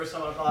First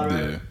time on pod,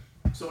 right? Yeah.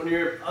 So when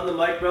you're on the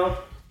mic, bro,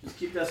 just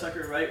keep that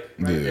sucker right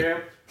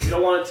there. You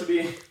don't want it to be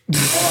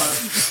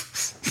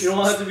you don't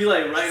want it to be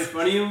like right in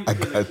front of you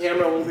because the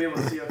camera won't be able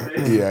to see your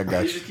face. Yeah, I got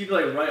you. You just keep it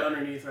like right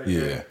underneath there.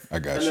 Yeah, I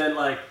got you. And then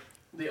like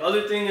the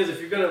other thing is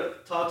if you're gonna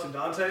talk to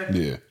Dante,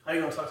 how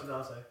you gonna talk to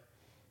Dante?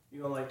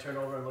 You gonna like turn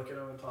over and look at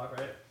him and talk,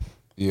 right?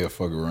 Yeah,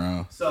 fuck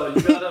around. So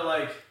you gotta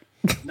like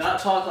not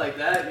talk like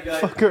that. You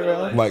gotta fuck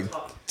around. Like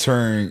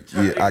turn.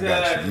 Yeah, exactly. I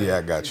got you. Yeah,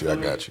 I got you. I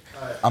got you.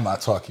 Right. I'm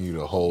not talking to you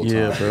the whole time.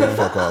 Yeah, bro.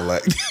 Fuck all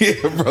that.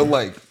 Yeah, bro.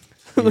 Like,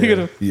 look at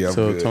him. Yeah. I'm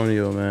so good.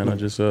 Antonio, man, I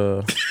just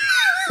Oh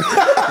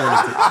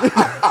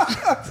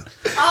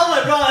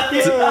my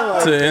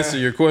god! to answer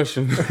your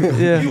question.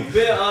 Yeah. You've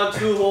been on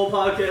 2 whole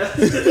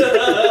podcasts.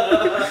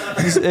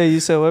 Hey, you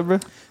said what, bro?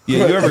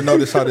 Yeah, you ever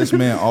notice how this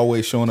man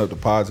always showing up to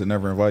pods and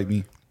never invite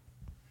me?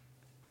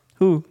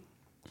 Who?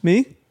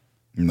 Me?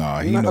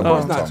 Nah, he No, know of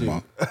what course I'm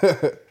not talking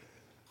about.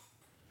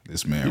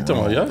 This man, You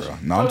talking about Rome, Yash? bro.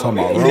 No, I'm talking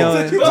about Rome.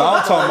 No, No,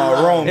 I'm talking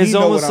about Rome. It's He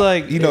know almost what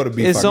like you know the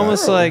beef. It's I got.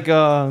 almost like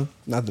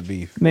Not the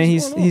beef. man,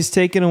 he's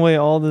taking away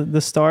all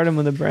the stardom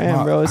of the brand,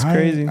 Nah, bro. It's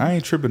crazy. I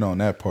ain't tripping on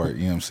that part.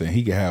 You know what I'm saying?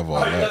 He can have all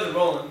Alright, you guys that. are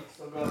rolling.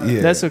 So go ahead.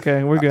 Yeah, That's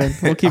okay. We're good.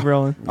 We'll keep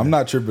rolling. I'm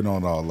not tripping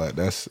on all that.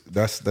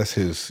 That's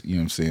his. You know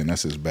what I'm saying?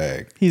 That's his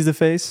bag. He's the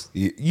face.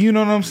 You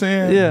know what I'm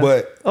saying? Yeah.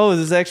 But Oh,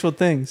 this actual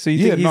thing. So you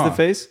think he's the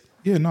face?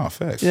 yeah, no,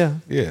 facts. Yeah.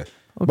 Yeah.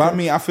 But I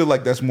mean, I feel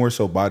like that's more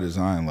so by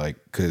design, like,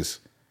 cause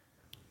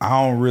I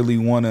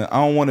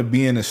don't want to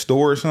be in a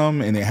store or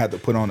something and then have to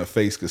put on a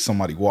face because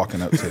somebody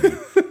walking up to me.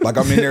 Like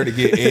I'm in there to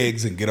get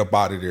eggs and get up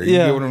out of there. You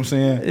Yeah. get what I'm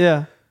saying?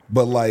 Yeah.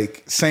 But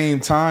like same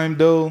time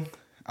though,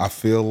 I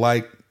feel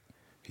like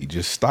he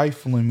just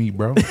stifling me,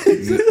 bro.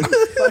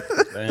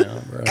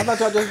 Damn, bro. I thought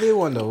y'all just did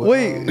one though.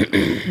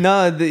 Wait,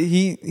 no,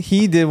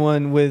 he did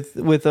one with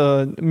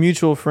a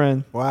mutual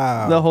friend.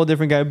 Wow. The whole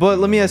different guy. But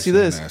let me ask you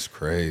this. That's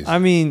crazy. I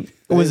mean,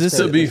 was is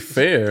this To be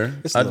fair,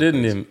 It's a I little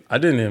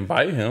didn't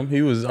invite him.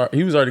 He was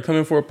already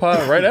coming for a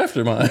pod right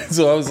after mine.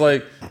 So I was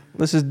like,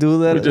 let's just do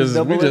that.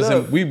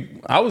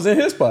 I was in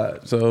his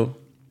pod, so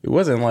it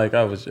wasn't like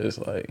I was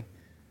just like.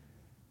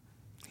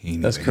 He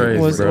That's he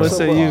crazy, was bro. What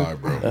say you?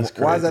 hard, bro. That's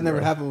crazy, Why has that never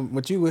bro. happened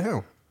with you with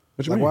him?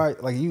 What you Like mean? why?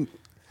 Like you?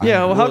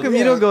 Yeah, well, how come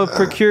you don't go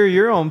procure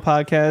your own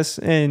podcast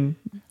and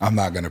I'm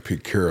not gonna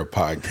procure a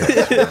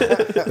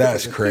podcast. Bro.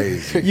 That's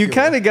crazy. you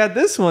kind of got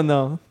this one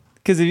though?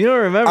 Because if you don't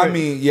remember, I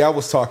mean, yeah, I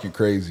was talking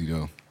crazy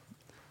though.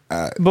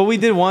 but we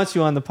did want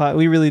you on the pod.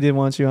 We really did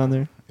want you on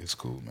there. It's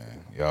cool, man.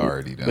 Y'all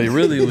already done. They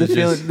really The was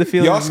feeling, just. the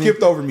feeling. Y'all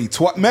skipped over me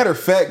twice. Matter of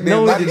fact,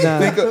 No, we now, did that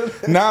not. you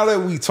think now that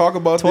we talk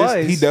about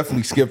Twice. this, he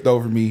definitely skipped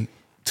over me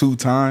 2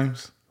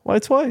 times. Why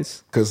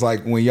twice? Cause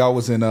like when y'all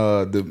was in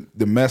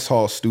the mess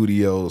hall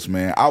studios,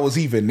 man, I was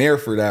even there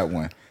for that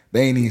one.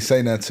 They ain't even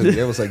say nothing to me.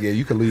 They was like, "Yeah,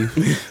 you can leave."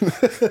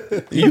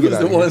 You was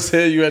the one that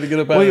said you had to get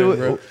up out of here,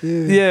 bro.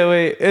 Yeah,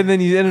 wait. And then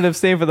you ended up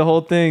staying for the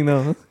whole thing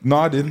though. No,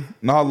 I didn't.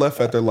 No, I left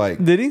after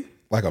like Did he?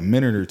 a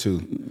minute or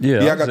 2.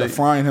 Yeah, I I got to was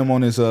frying him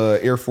on his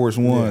Air Force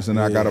Ones, and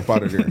I got up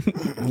out of there.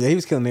 Yeah, he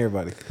was killing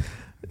everybody.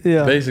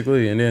 Yeah.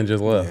 Basically, and then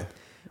just left.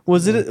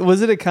 Was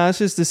it a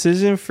conscious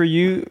decision for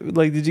you?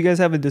 Like, did you guys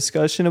have a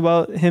discussion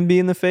about him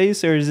being the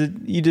face, or is it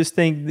you just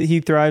think that he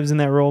thrives in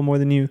that role more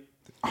than you?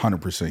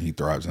 100%, he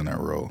thrives in that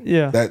role.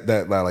 Yeah.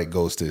 that like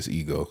goes to his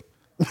ego.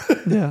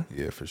 Yeah.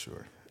 Yeah, for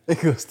sure. It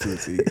goes to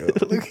his ego.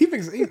 Look, he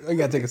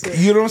gotta take a sip.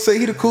 You know what I'm saying?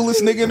 He the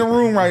coolest nigga in the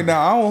room right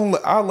now.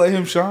 I'll let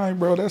him shine,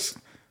 bro. That's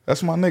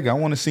my nigga. I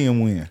want to see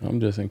him win.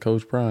 I'm just in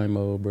Coach Prime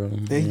mode, bro.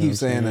 They You know keep what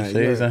saying I'm that.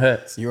 Shades and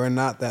hats. You are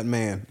not that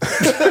man.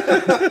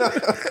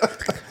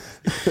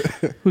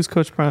 Who's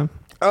Coach Prime?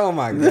 Oh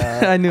my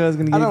god. I knew I was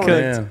gonna I get don't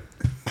cooked.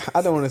 Damn.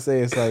 I don't want to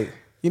say it's like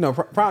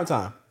prime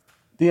time.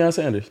 Deion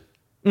Sanders.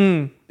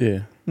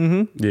 Yeah.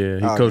 Mm-hmm. Yeah,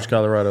 he coached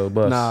Colorado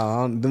bus. No,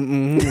 I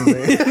don't,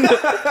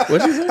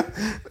 What you say?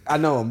 I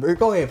know him.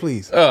 Go ahead,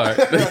 please. All right.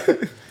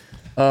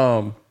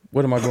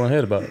 What am I going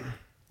ahead about?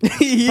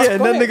 Yeah,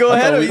 nothing to go I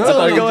ahead thought of. we- He I told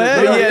thought him to we go just-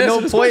 ahead. no, He had answer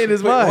no this point in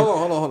his mind.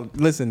 Hold on.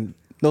 Listen,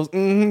 those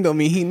don't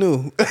mean he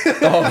knew.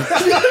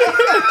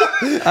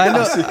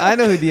 I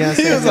know who Deion He was Sanders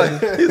is.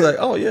 like, he's like,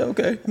 oh yeah,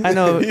 okay. I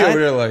know. He over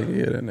there like,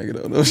 yeah, that nigga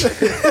don't know shit.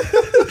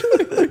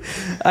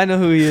 I know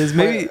who he is.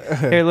 Maybe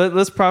here,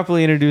 let's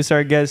properly introduce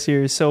our guest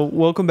here. So,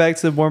 welcome back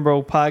to the Born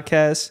Broke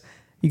Podcast.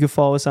 You can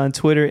follow us on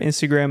Twitter,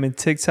 Instagram, and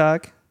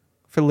TikTok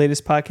for the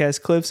latest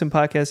podcast clips and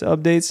podcast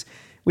updates.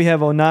 We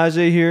have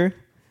Onaje here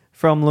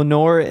from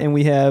Lenore, and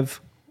we have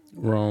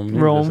Rome. You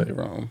Rome. just say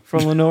Rome.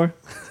 from Lenore.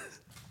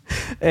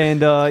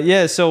 And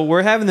so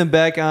we're having them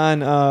back on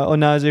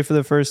Onaje for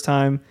the first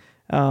time,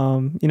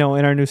 in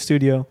our new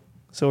studio.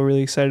 So we're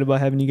really excited about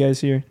having you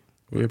guys here.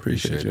 We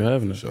appreciate you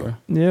having us, bro.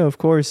 Yeah, of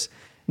course.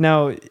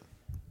 Now,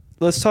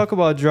 let's talk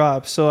about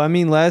drops. So, I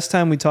mean, last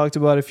time we talked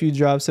about a few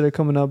drops that are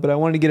coming up, but I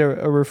wanted to get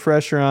a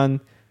refresher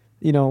on,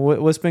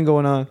 what's been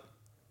going on.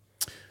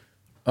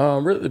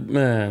 Really,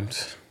 man,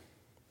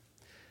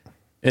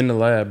 in the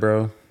lab,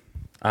 bro.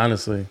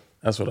 Honestly,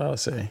 that's what I would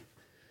say.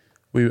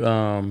 We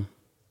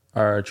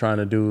are trying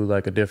to do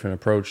like a different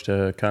approach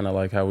to kind of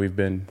like how we've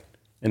been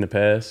in the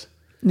past.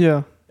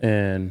 Yeah.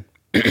 And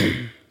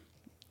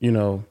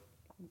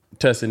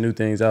testing new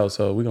things out.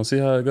 So we're gonna see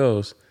how it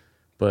goes.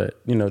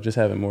 But, just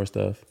having more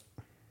stuff,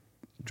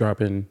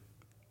 dropping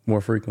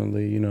more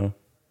frequently,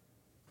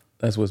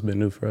 that's what's been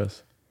new for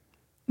us.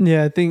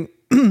 Yeah, I think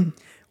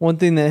one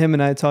thing that him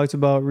and I talked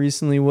about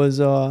recently was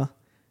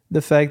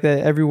the fact that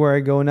everywhere I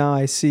go now,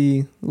 I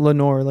see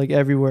Lenore, like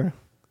everywhere.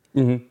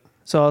 Mm-hmm.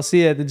 So I'll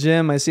see it at the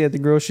gym, I see it at the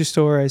grocery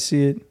store, I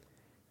see it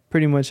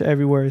pretty much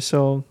everywhere.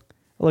 So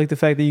I like the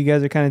fact that you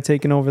guys are kind of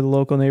taking over the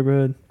local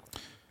neighborhood.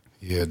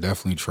 Yeah,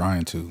 definitely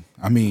trying to.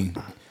 I mean,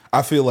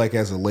 I feel like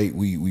as of late,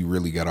 we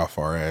really got off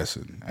our ass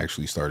and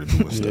actually started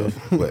doing stuff.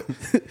 But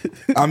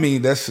I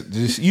mean, that's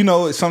just,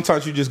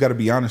 sometimes you just got to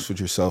be honest with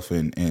yourself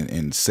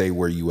and say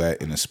where you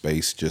at in a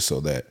space, just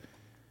so that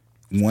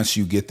once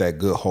you get that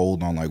good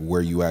hold on like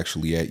where you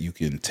actually at, you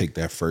can take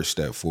that first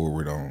step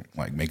forward on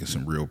like making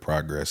some real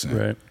progress. And,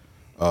 right.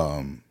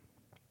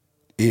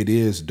 It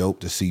is dope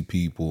to see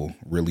people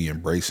really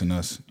embracing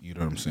us. You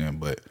know what I'm saying?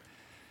 But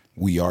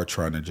we are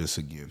trying to just,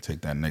 again,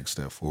 take that next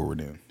step forward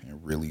and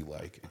really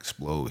like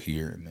explode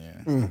here and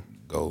then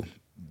go.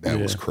 That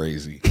was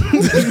crazy.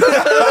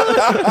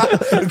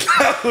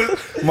 That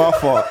was my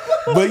fault.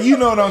 But you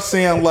know what I'm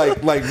saying?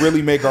 Like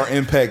really make our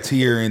impact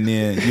here and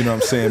then, you know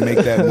what I'm saying? Make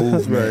that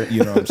movement,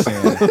 you know what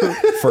I'm saying?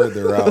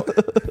 Further out.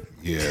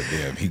 Yeah,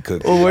 damn, he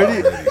could. Well,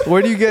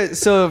 where do you get?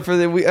 So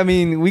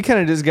we kind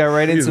of just got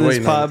right into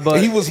this pod,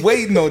 but he was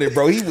waiting on it,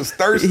 bro. He was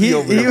thirsty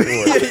over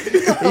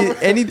there.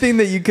 Anything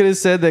that you could have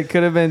said that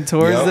could have been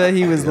towards that,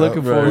 he was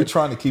looking for. We're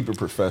trying to keep it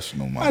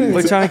professional, man.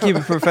 We're trying to keep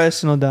it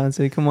professional,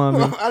 Dante. Come on,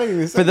 man. I didn't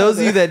even say For those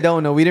of you that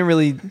don't know, we didn't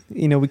really,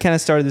 we kind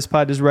of started this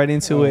pod just right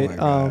into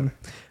it.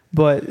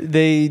 But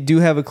they do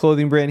have a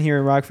clothing brand here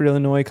in Rockford,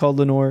 Illinois called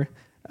Lenore.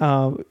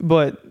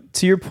 But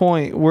to your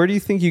point, where do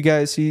you think you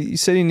guys? You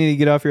said you need to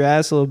get off your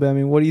ass a little bit. I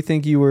mean, what do you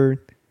think you were?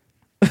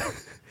 I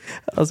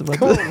was about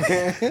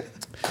to.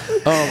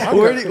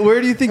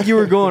 Where do you think you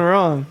were going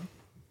wrong?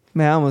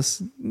 Man,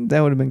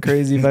 that would have been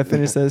crazy if I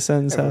finished that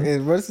sentence. Huh?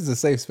 This is a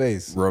safe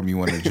space. Rob, you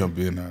want to jump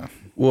in?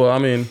 Well, I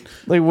mean,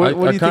 like what do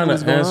you I think kind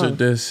was of going answered on?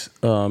 this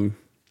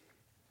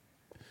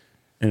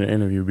in an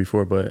interview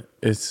before, but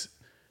it's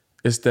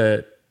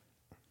that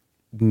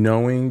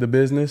knowing the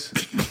business.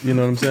 You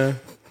know what I'm saying?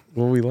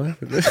 What are we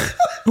laughing at?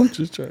 I'm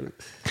just trying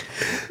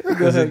to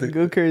Go ahead,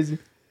 go crazy.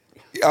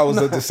 I was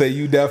about to say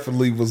you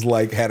definitely was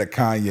like had a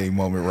Kanye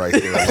moment right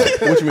there.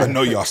 Like, I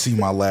know y'all see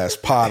my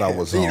last pod I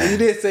was on. You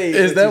did say.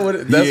 Is that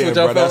what? That's Yeah, what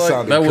y'all bro, that felt like.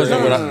 sounded That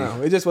wasn't crazy. what I.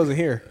 No, it just wasn't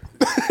here.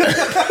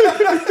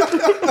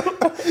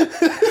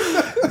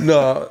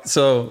 No,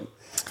 so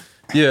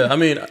yeah, I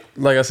mean,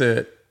 like I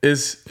said,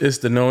 it's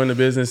the knowing the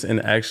business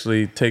and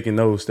actually taking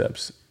those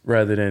steps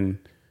rather than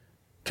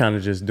kind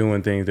of just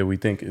doing things that we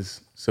think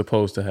is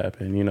supposed to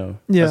happen. Yeah.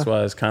 That's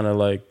why it's kind of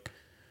like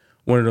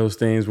one of those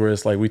things where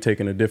it's like we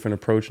taking a different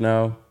approach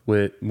now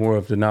with more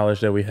of the knowledge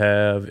that we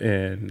have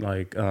and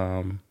like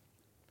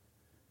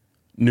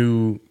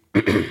new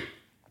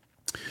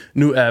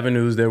new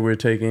avenues that we're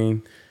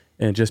taking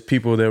and just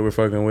people that we're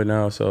fucking with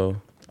now.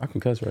 So I can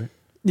cuss, right?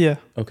 Yeah.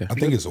 Okay. I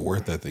think it's a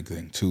worth ethic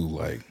thing too.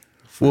 Like,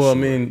 Well, sure. I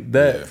mean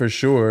that Yeah. for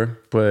sure,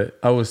 but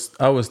I was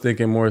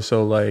thinking more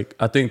so like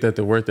I think that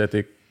the work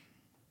ethic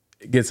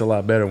gets a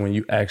lot better when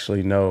you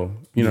actually know.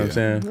 You know what I'm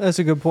saying? That's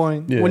a good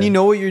point. Yeah. When you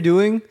know what you're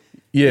doing,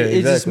 Yeah,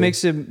 it just exactly.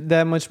 makes it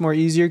that much more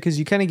easier because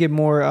you kind of get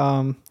more,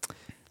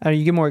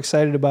 you get more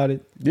excited about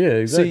it. Yeah,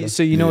 exactly.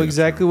 So you know Yeah,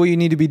 exactly what you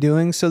need to be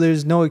doing. So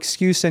there's no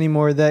excuse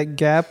anymore. That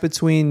gap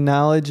between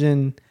knowledge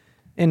and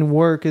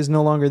work is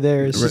no longer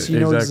there. It's just Right, you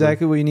know exactly.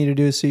 exactly what you need to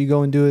do, so you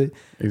go and do it.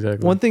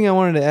 Exactly. One thing I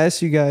wanted to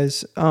ask you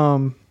guys,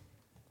 do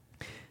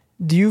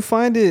you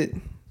find it, I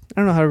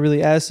don't know how to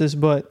really ask this,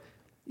 but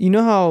you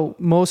know how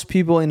most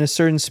people in a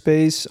certain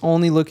space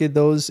only look at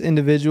those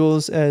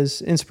individuals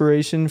as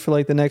inspiration for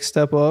like the next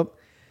step up?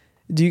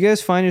 Do you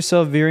guys find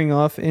yourself veering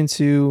off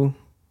into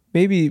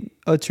maybe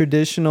a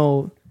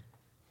traditional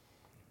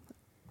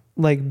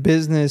like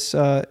business?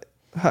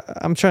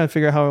 I'm trying to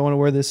figure out how I want to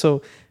word this.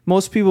 So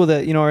most people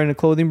that, are in a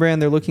clothing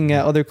brand, they're looking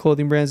at other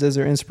clothing brands as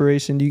their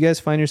inspiration. Do you guys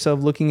find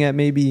yourself looking at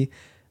maybe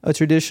a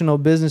traditional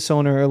business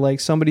owner or like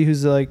somebody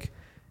who's like,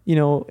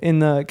 in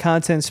the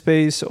content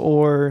space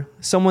or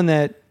someone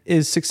that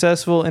is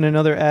successful in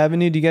another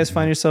avenue? Do you guys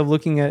find yourself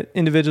looking at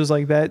individuals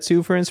like that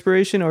too for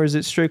inspiration, or is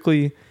it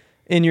strictly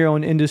in your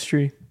own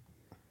industry?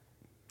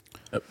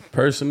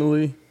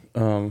 Personally,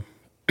 and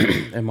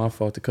my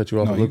fault to cut you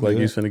off. No, it looked you like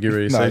you good. was finna get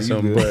ready to Nah, say you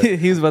something, good. but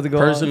He was about to go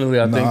on. personally,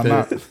 I No, think I'm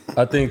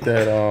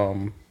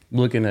that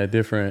looking at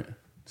different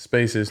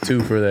spaces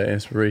too for that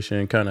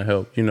inspiration kind of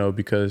help,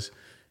 because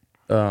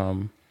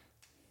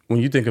when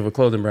you think of a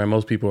clothing brand,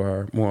 most people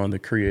are more on the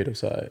creative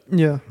side.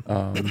 Yeah.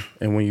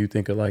 And when you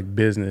think of like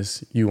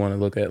business, you want to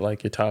look at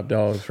like your top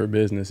dogs for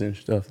business and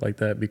stuff like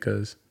that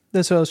because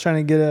That's what I was trying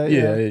to get at.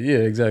 yeah,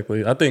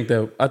 exactly. I think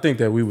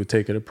that we would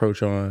take an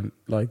approach on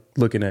like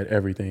looking at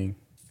everything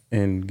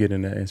and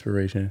getting that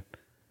inspiration.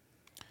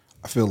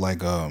 I feel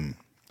like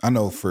I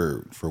know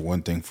for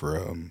one thing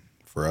for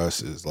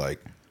us is like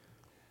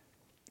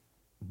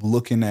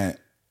looking at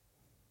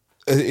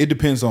It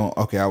depends on,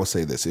 okay, I would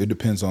say this. It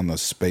depends on the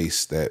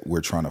space that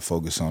we're trying to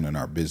focus on in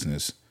our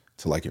business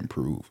to like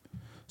improve.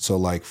 So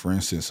like, for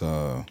instance,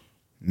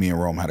 me and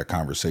Rome had a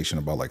conversation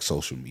about like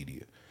social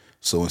media.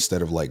 So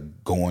instead of like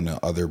going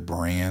to other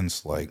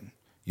brands, like, you know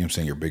what I'm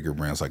saying, your bigger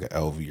brands like an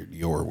LV or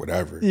Dior or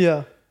whatever.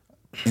 Yeah.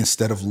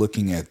 Instead of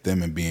looking at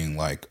them and being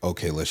like,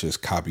 okay, let's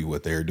just copy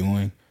what they're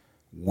doing,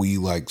 we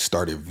like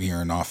started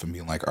veering off and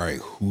being like, all right,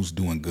 who's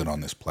doing good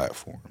on this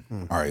platform?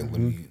 All right, let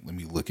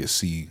me look and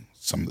see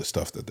some of the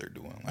stuff that they're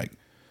doing. Like,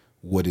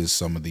 what is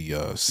some of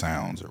the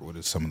sounds or what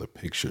is some of the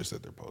pictures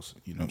that they're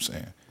posting? You know what I'm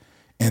saying?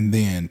 And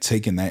then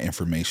taking that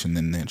information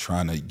and then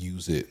trying to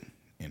use it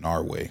in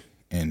our way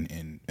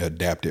and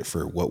adapt it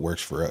for what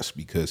works for us.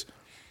 Because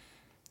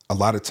a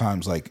lot of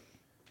times, like,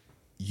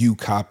 you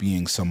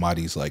copying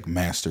somebody's like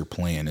master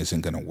plan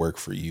isn't going to work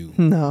for you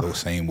the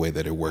same way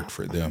that it worked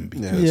for them.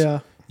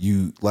 Because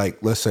you, like,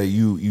 let's say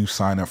you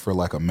sign up for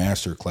like a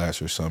master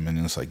class or something,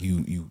 and it's like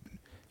you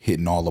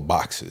hitting all the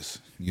boxes.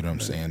 You know what I'm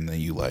saying? And then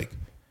you like,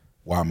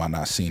 why am I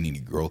not seeing any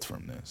growth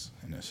from this?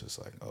 And it's just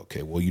like,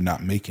 okay, well, you're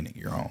not making it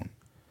your own.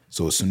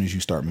 So as soon as you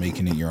start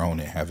making it your own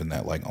and having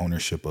that like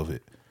ownership of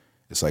it,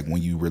 it's like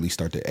when you really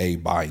start to A,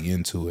 buy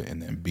into it,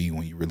 and then B,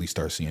 when you really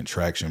start seeing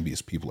traction,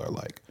 because people are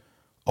like,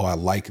 oh, I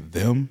like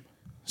them,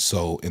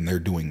 so, and they're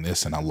doing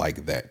this, and I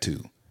like that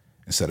too.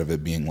 Instead of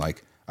it being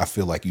like, I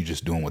feel like you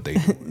just doing what they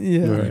do. Yeah.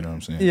 You know what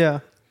I'm saying? Yeah.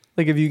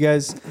 Like if you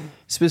guys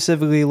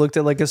specifically looked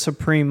at like a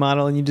Supreme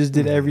model and you just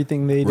did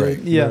everything they did. Right.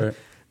 Yeah. Right.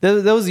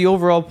 That was the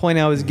overall point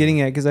I was getting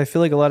at, because I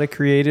feel like a lot of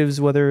creatives,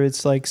 whether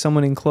it's like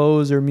someone in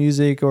clothes or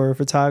music or a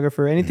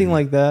photographer, anything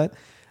like that,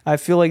 I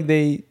feel like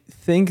they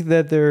think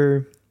that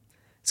they're,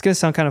 it's going to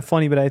sound kind of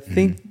funny, but I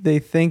think they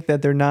think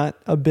that they're not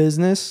a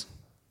business.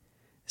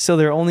 So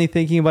they're only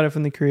thinking about it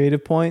from the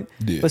creative point.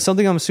 Yeah. But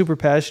something I'm super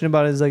passionate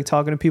about is like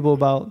talking to people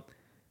about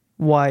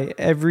why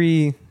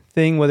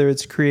everything, whether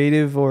it's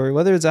creative or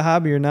whether it's a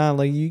hobby or not,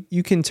 like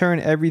you can turn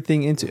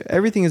everything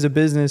is a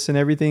business, and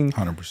everything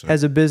 100%.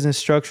 has a business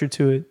structure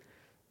to it.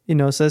 You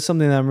know, so that's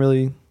something that I'm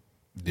really,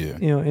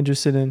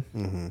 interested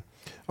in.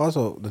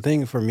 Also, the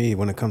thing for me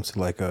when it comes to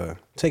like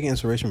taking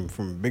inspiration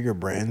from bigger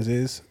brands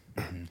is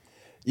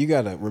you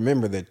got to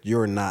remember that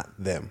you're not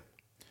them.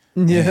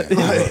 Yeah.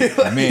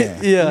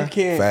 Man. Yeah. You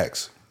can't.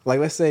 Facts. Like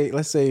let's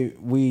say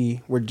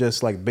we were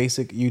just like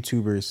basic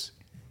YouTubers.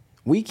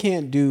 We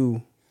can't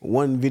do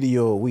one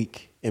video a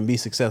week and be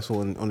successful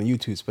on the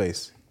YouTube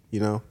space. You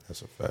know,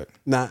 That's a fact.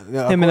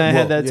 Him and I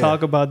had that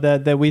talk about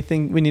that we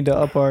think we need to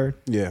up our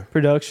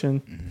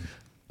production.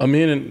 I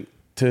mean, and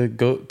to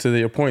go to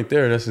your point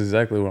there, that's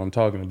exactly what I'm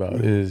talking about.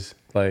 Is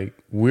like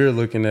we're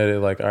looking at it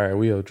like, all right,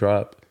 we'll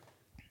drop,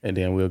 and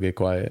then we'll get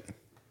quiet.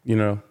 You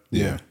know?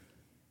 Yeah.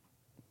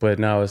 But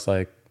now it's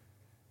like,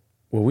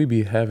 well, we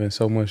be having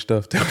so much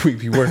stuff that we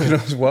be working on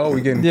while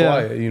we getting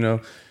quiet. You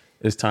know,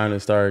 it's time to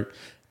start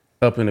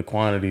upping the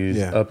quantities,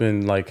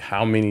 upping like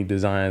how many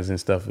designs and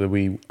stuff that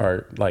we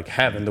are like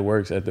having the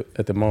works at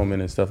the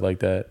moment and stuff like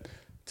that,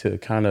 to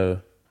kind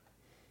of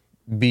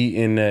be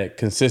in that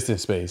consistent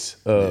space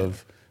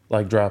of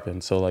like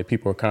dropping. So like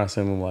people are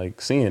constantly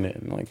like seeing it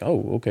and like,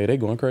 oh, okay, they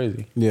going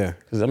crazy. Yeah.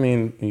 Because I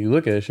mean, when you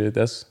look at shit,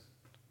 that's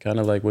kind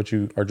of like what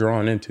you are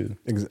drawn into.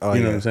 You know what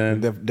I'm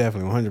saying?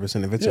 Definitely,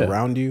 100%. If it's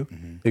around you,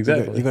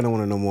 exactly, you're gonna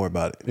want to know more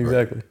about it.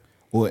 Exactly. Right.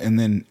 Well, and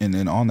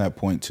then on that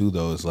point too,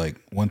 though, is like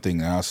one thing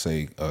that I'll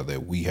say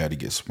that we had to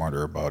get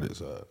smarter about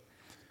is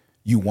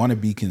you want to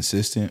be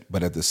consistent,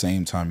 but at the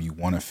same time, you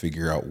want to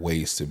figure out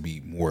ways to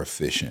be more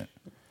efficient.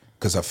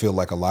 Because I feel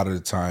like a lot of the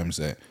times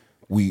that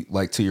we,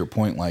 like to your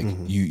point, like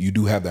you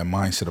do have that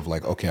mindset of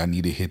like, okay, I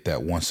need to hit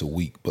that once a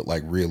week, but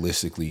like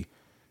realistically,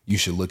 you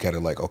should look at it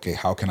like, okay,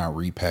 how can I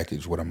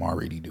repackage what I'm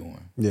already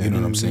doing? Yeah. You know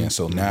what I'm saying?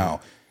 So now,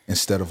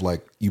 instead of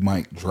like, you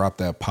might drop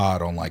that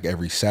pod on like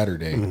every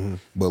Saturday,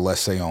 but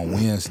let's say on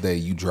Wednesday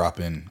you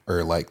dropping,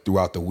 or like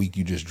throughout the week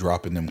you just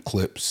dropping them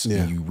clips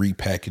and you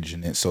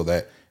repackaging it so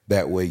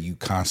that way you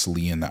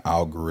constantly in the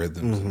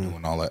algorithms and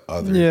doing all that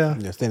other.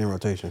 Yeah, staying in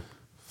rotation.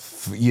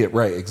 Yeah,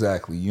 right,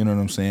 exactly. You know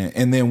what I'm saying?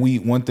 And then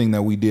one thing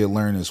that we did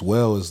learn as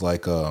well is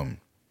like,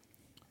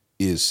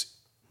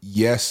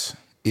 yes,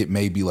 it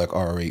may be like,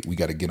 all right, we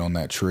got to get on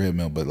that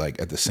treadmill, but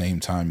like at the same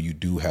time, you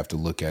do have to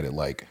look at it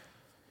like,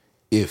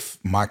 if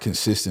my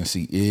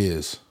consistency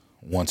is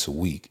once a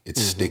week, it's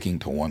sticking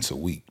to once a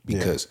week,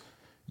 because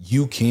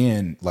you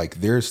can, like,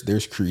 there's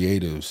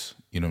creatives,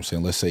 you know what I'm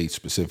saying? Let's say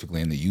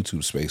specifically in the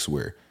YouTube space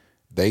where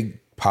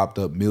they popped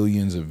up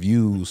millions of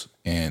views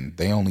and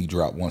they only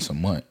drop once a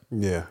month.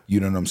 Yeah. You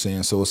know what I'm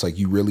saying? So it's like,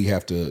 you really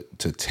have to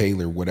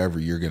tailor whatever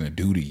you're going to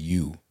do to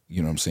you,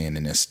 you know what I'm saying?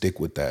 And then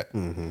stick with that.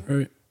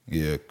 Right.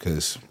 Yeah.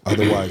 Cause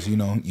otherwise, you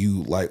know,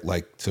 you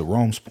like to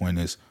Rome's point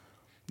is,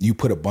 you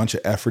put a bunch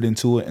of effort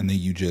into it and then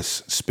you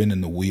just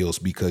spinning the wheels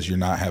because you're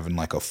not having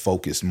like a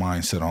focused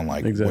mindset on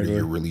like what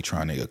you're really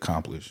trying to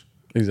accomplish.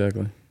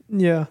 Exactly.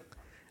 Yeah.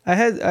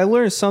 I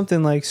learned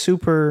something like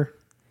super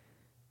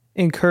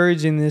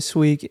encouraging this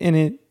week,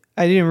 and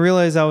I didn't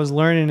realize I was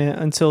learning it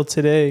until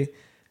today.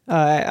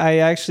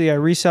 I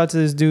reached out to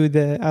this dude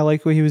that I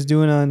like what he was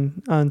doing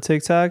on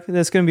TikTok.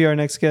 That's gonna be our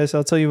next guest.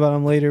 I'll tell you about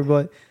him later,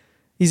 but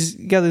he's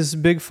got this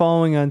big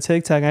following on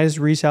TikTok. I just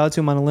reached out to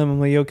him on a limb. I'm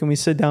like, yo, can we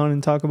sit down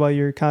and talk about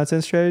your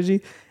content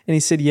strategy? And he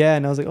said, yeah.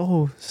 And I was like,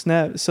 oh,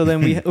 snap. So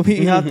then we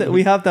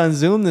hopped on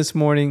Zoom this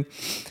morning,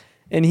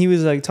 and he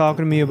was like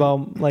talking to me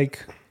about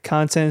like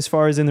content as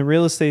far as in the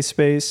real estate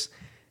space.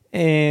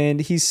 And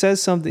he said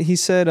something. He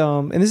said,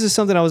 and this is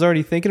something I was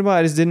already thinking about.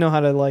 I just didn't know how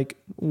to like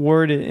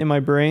word it in my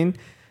brain.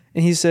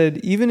 And he said,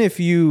 even if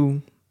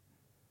you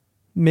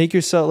make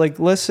yourself, like,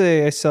 let's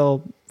say I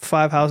sell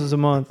 5 houses a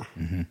month,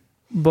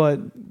 but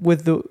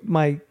with the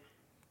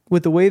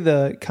way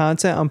the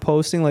content I'm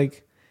posting,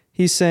 like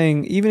he's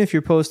saying, even if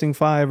you're posting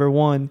 5 or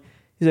 1,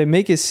 he's like,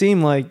 make it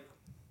seem like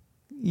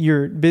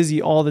you're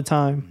busy all the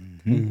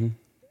time.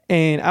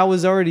 And I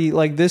was already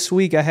like, this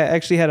week I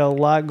actually had a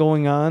lot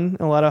going on,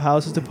 a lot of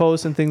houses to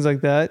post and things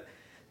like that.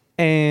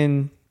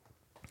 And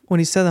when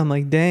he said that, I'm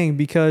like, dang,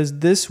 because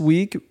this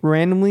week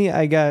randomly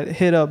I got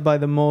hit up by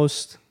the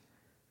most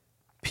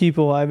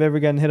people I've ever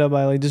gotten hit up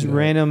by, like just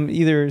random,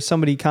 either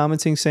somebody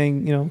commenting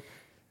saying, you know,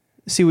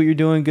 see what you're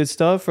doing, good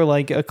stuff, or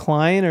like a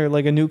client or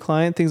like a new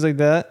client, things like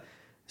that.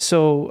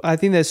 So I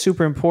think that's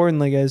super important,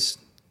 like as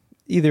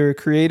either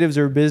creatives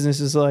or business,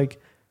 is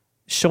like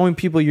showing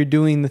people you're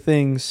doing the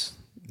things,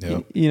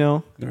 you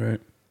know,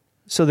 right?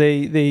 So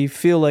they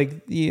feel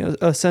like, you know,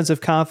 a sense of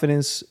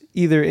confidence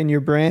either in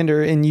your brand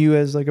or in you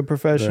as like a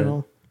professional.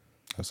 Right.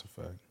 That's a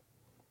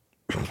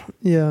fact.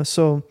 Yeah.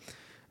 So,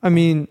 I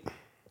mean,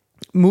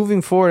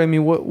 moving forward, I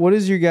mean, what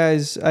is your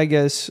guys, I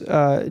guess,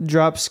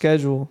 drop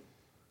schedule?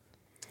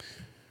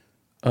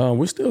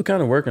 We're still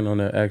kind of working on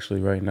that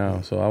actually right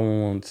now. So I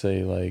won't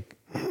say like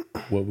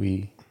what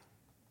we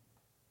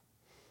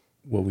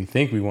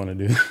think we want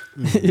to do,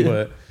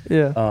 but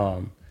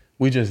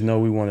we just know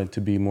we want it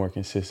to be more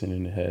consistent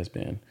than it has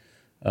been.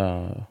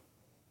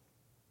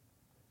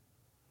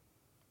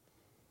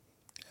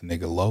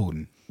 Nigga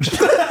loading.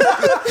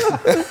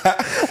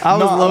 I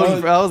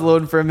was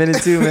loading for a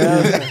minute too,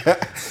 man.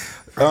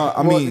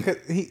 I mean,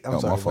 I'm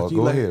sorry, my fault. you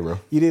Go ahead, bro.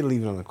 You did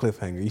leave it on a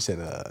cliffhanger. You said,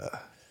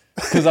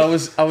 because I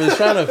was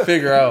trying to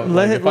figure out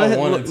if I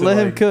wanted to let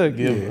him cook.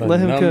 Give a Let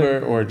him number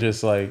cook. or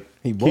just like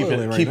He keep boiling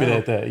it right now.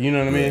 at that. You know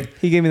what I mean?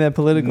 He gave me that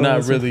political Not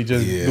answer. really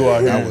just Yeah, go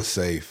out here. that was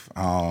safe.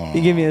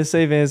 He gave me a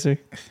safe answer.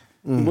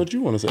 What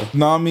you want to say?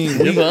 No, I mean,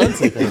 Give the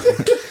unsafe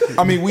answer.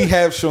 I mean, we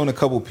have shown a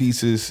couple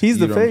pieces. He's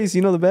the you know, face.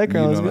 You know the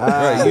background. You know,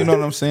 right? You know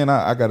what I'm saying?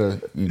 I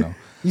gotta, you know.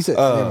 you said,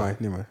 never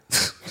mind.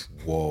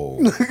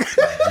 Whoa,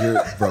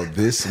 bro,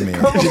 this man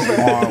is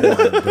on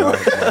one, bro.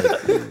 Like,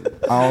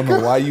 I don't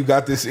know why you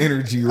got this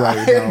energy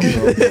right now,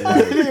 bro.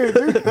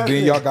 Like,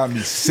 then y'all got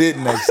me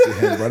sitting next to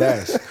him, bro.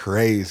 That's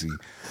crazy.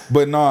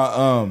 But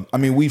nah, I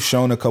mean, we've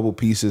shown a couple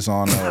pieces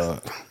on.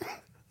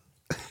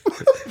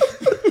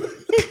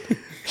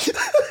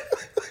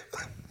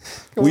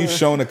 We've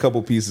shown a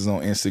couple pieces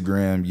on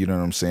Instagram. You know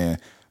what I'm saying?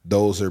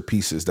 Those are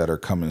pieces that are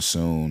coming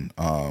soon.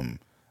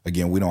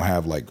 Again, we don't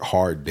have like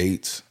hard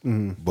dates,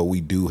 but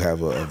we do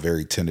have a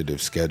very tentative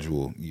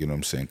schedule, you know what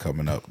I'm saying,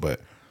 coming up.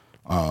 But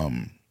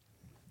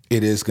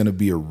it is going to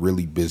be a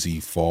really busy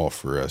fall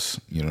for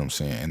us, you know what I'm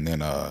saying? And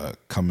then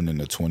coming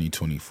into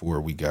 2024,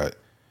 we got,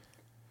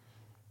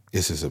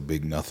 this is a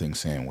big nothing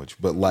sandwich.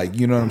 But like,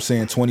 you know what I'm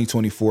saying?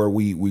 2024,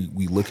 we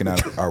looking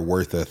at our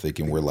worth ethic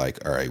and we're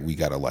like, all right, we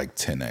got to like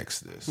 10X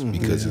this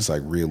because it's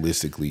like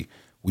realistically,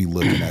 we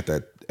looking at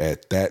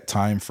that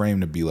time frame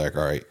to be like,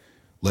 all right,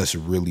 let's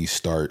really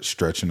start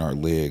stretching our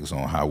legs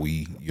on how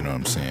we, you know what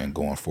I'm saying,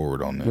 going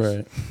forward on this.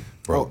 Right.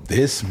 Bro,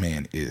 this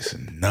man is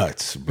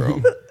nuts,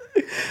 bro.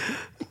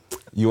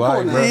 You all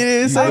right, bro? He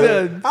didn't say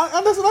that.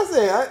 That's what I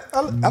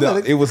said. No,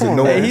 it was a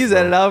no. Hey, he's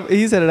had it out.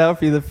 He's had it out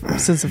for you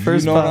since the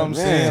first. You know what pod. I'm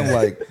saying?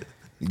 Like,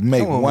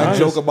 make Come on, one man.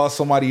 joke about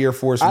somebody Air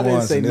Force I didn't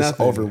Ones say and it's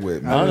nothing. over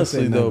with, man.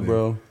 Honestly, though, nothing.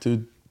 bro,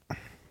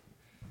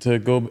 to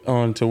go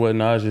on to what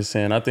Naj is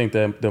saying, I think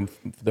that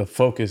the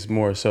focus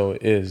more so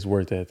is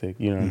worth ethic.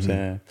 You know what I'm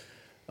saying?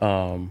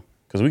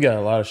 Because we got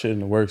a lot of shit in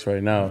the works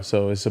right now,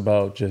 so it's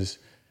about just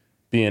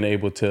being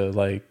able to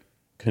like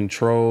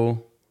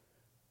control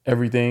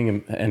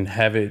everything and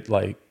have it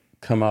like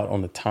come out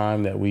on the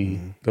time that we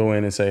go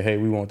in and say, hey,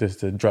 we want this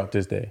to drop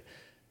this day.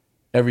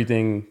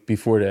 Everything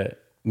before that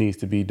needs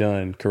to be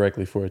done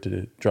correctly for it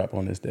to drop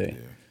on this day.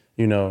 Yeah.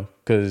 You know,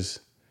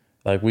 because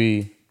like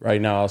right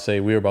now, I'll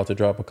say we're about to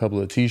drop a couple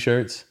of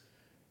T-shirts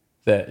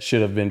that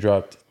should have been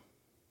dropped,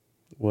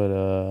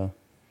 a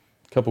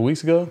couple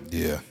weeks ago?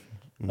 Yeah.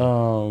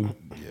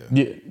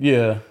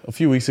 Yeah, a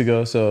few weeks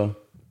ago. So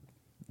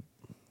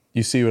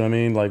you see what I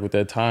mean? Like with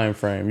that time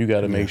frame, you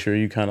got to make sure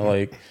you kind of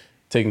like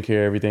taking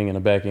care of everything in the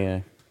back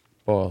end.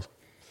 Pause.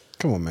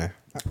 Come on, man.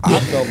 I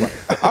felt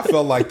like I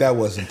felt like that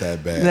wasn't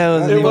that bad. That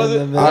wasn't It even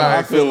wasn't? that bad.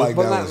 I feel like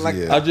But that not was like-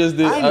 yeah. I just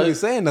did. I ain't even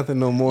saying nothing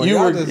no more. You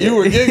Y'all were just-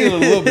 giggling a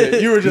little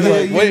bit. You were just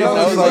like, you wait. know,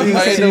 I was it's like, like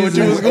I didn't know what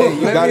you was going.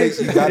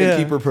 You gotta Yeah.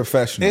 keep her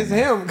professional. It's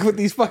him with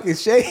these fucking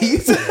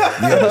shades.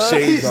 Yeah, the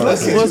shades on.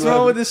 Listen, What's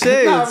wrong with the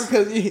shades? Nah,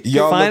 because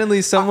Y'all look-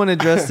 Finally, someone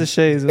addressed the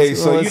shades. hey,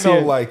 so Let's you know,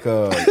 hear it. like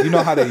you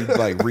know how they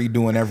like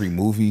redoing every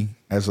movie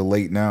as of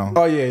late now.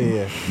 oh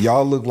yeah.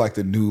 Y'all look like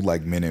the new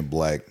like Men in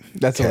Black.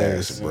 That's cast,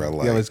 hilarious, bro.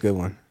 Like, yeah, that's a good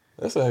one.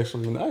 That's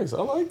actually nice.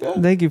 I like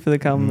that. Thank you for the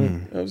compliment. You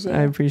know what I'm saying?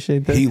 I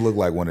appreciate that. he looked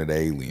like one of the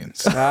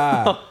aliens.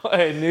 Ah,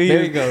 I knew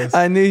There he goes.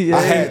 I knew you.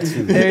 I had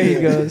to. There he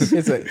goes.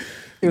 it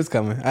was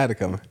coming. I had it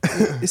coming.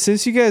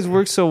 Since you guys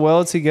work so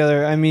well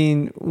together, I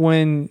mean,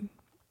 when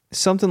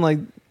something like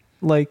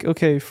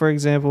okay, for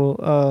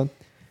example,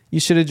 you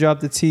should have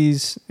dropped the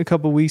tease a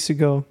couple weeks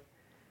ago.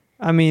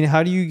 I mean,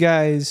 how do you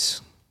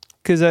guys?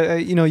 Because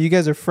you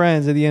guys are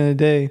friends at the end of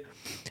the day.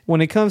 When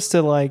it comes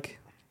to like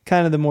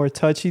kind of the more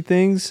touchy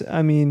things,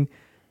 I mean,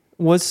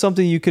 what's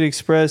something you could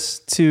express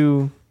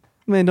to?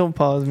 Man, don't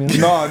pause me.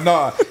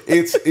 no,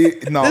 it's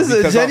no. This is a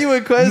because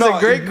genuine question. No, It's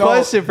a great no,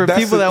 question for that's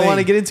people the that want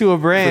to thing. get into a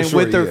brand For sure,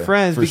 with their yeah,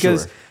 friends. for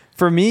Because sure.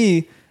 for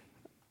me,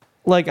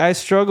 like I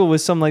struggle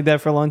with something like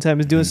that for a long time.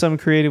 Is doing something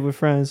creative with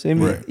friends. I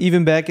mean, Right.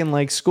 even back in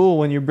like school,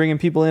 when you're bringing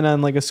people in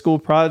on like a school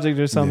project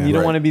or something, Yeah. you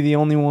don't Right. want to be the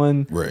only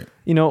one. Right.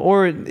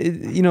 Or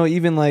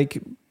even like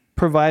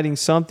providing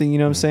something. You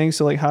know what I'm saying?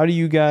 So like, how do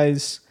you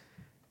guys?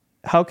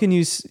 How can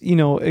you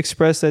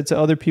express that to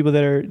other people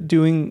that are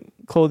doing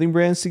clothing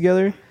brands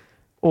together?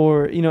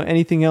 Or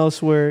anything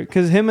else where,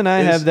 because him and I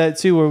have that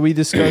too, where we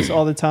discuss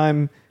all the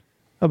time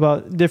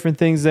about different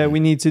things that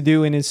we need to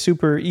do, and it's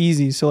super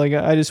easy. So like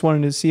I just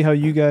wanted to see how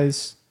you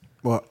guys.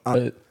 Well,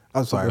 But-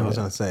 I'm sorry. Go I was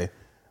ahead. trying to say,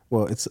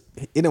 well, it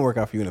didn't work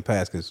out for you in the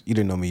past because you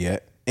didn't know me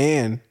yet,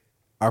 and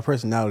our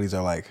personalities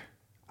are like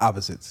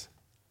opposites,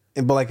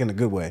 but like in a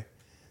good way.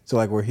 So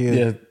like we're here.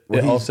 Yeah,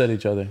 where they he's- offset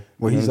each other.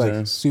 Where You know he's what like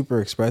I'm saying?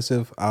 super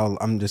expressive,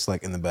 I'm just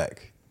like in the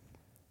back.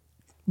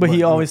 But he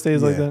But, always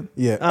stays like yeah, that.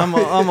 yeah.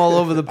 I'm all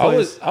over the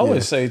place. I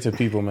would say to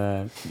people,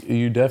 man,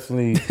 you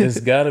definitely it's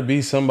got to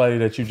be somebody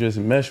that you just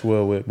mesh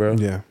well with, bro.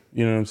 Yeah.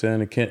 You know what I'm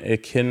saying?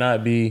 It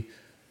cannot be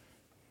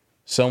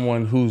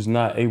someone who's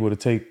not able to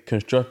take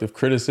constructive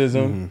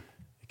criticism.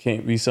 It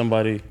can't be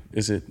somebody.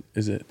 Is it?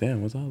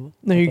 Damn, was I?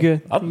 No, you're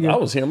good. I You're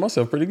good. was hearing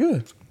myself pretty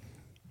good.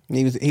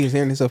 He was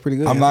hearing himself pretty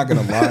good. I'm not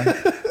gonna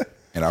lie,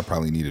 and I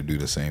probably need to do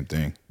the same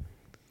thing.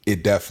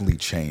 It definitely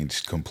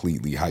changed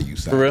completely how you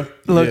sound. For real?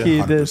 Low key,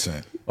 Yeah. it did.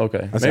 100%.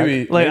 Okay. That's Maybe.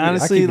 Like maybe-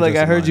 honestly, keep it like just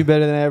I in heard mind. you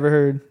better than I ever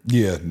heard.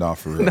 Yeah, no,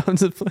 for real. No, I'm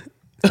just playing.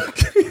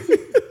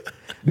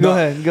 Go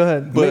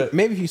ahead. But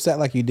Maybe if you sat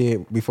like you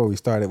did before we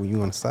started when you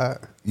were on the side.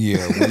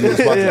 Yeah, when you was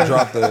about to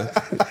drop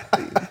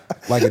the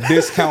like a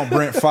discount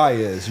Brent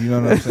Fayez, you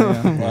know what I'm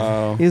saying?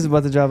 wow. He was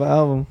about to drop an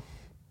album.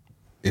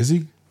 Is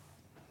he?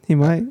 He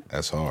might.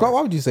 That's hard.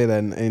 Why would you say that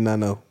and not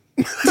know?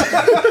 Go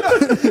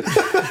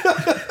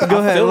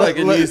ahead. I feel like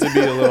it needs to be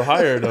a little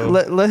higher though.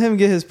 let him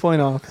get his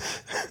point off.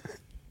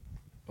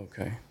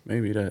 Okay,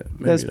 maybe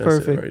That's it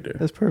perfect. right there.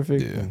 That's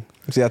perfect. Yeah.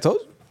 See, I told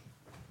you.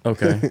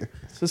 Okay,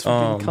 It's just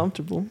for being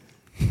comfortable.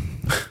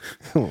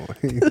 Come on.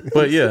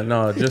 but yeah,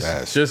 no,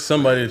 Fast. just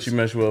somebody that you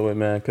mesh well with,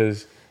 man.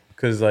 Because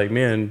like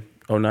me and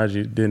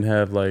Onaji didn't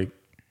have like,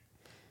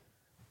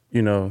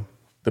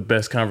 the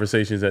best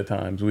conversations at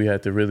times. We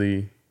had to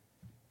really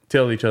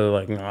tell each other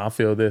like, no, I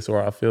feel this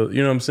or I feel,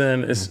 you know what I'm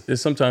saying?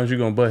 It's sometimes you're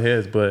gonna butt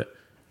heads, but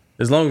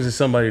as long as it's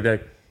somebody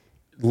that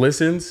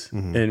listens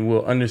and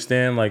will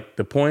understand like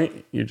the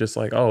point, you're just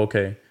like, oh,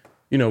 okay,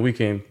 we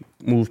can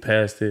move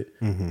past it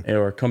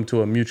or come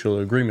to a mutual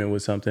agreement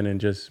with something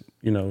and just,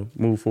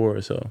 move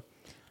forward. So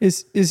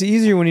It's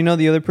easier when you know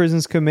the other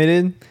person's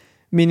committed,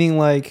 meaning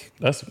like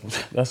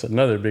that's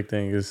another big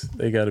thing is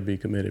they got to be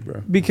committed,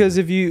 bro. because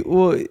if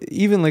you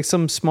even like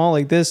something small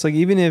like this, like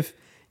even if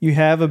you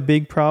have a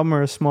big problem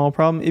or a small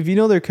problem, if you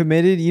know they're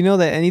committed, you know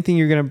that anything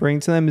you're gonna bring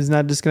to them is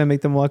not just gonna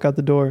make them walk out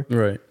the door.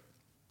 Right.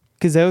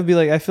 Because that would be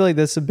like, I feel like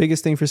that's the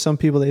biggest thing for some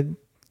people. They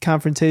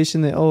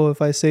confrontation that, oh,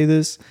 if I say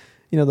this,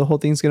 the whole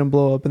thing's gonna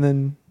blow up and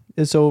then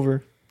it's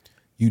over.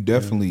 You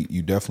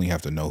definitely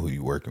have to know who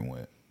you're working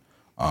with.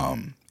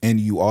 And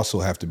you also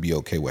have to be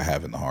okay with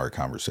having the hard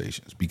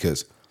conversations,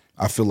 because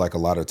I feel like a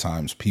lot of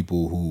times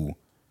people who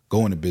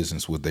go into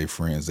business with their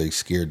friends, they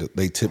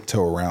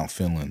tiptoe around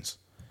feelings.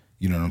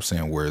 You know what I'm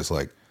saying? Whereas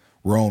like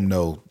Rome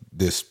know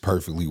this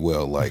perfectly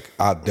well. Like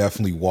I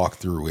definitely walk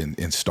through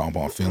and stomp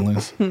on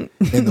feelings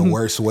in the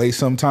worst way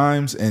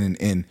sometimes.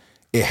 And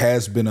it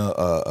has been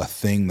a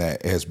thing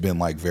that has been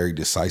like very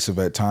decisive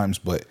at times,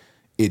 but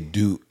it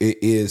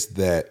is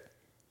that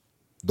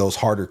those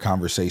harder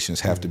conversations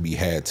have to be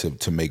had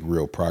to make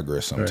real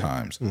progress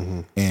sometimes.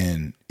 Right.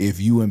 And if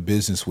you in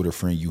business with a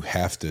friend, you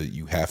have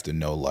to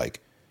know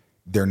like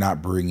they're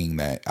not bringing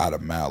that out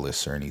of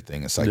malice or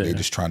anything. It's like they're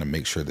just trying to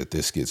make sure that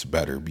this gets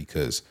better,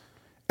 because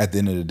at the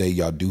end of the day,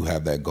 y'all do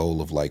have that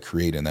goal of like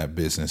creating that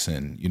business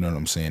and, you know what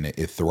I'm saying,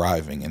 it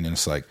thriving. And then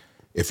it's like,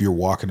 if you're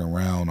walking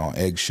around on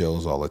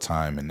eggshells all the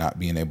time and not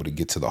being able to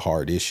get to the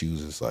hard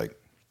issues, it's like,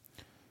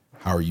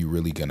 how are you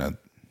really going to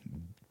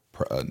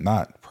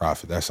not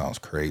profit. That sounds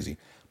crazy.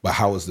 But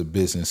how is the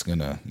business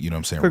gonna, you know what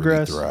I'm saying,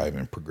 Progress. really thrive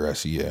and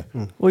progress? Yeah.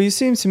 Well, you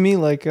seem to me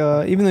like,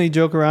 even though you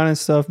joke around and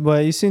stuff,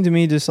 but you seem to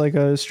me just like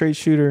a straight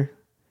shooter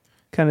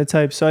kind of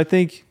type. So I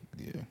think,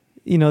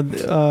 you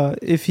know,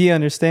 if he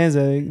understands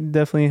that,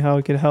 definitely how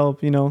it could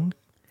help, you know.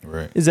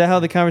 Right. Is that how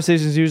the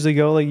conversations usually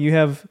go? Like you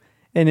have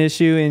an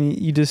issue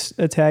and you just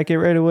attack it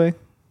right away?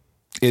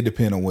 It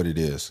depends on what it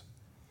is.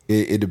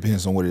 It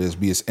depends on what it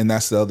is. And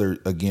that's the other,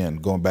 again,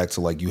 going back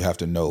to like, you have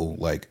to know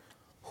like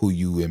who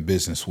you in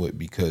business with,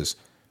 because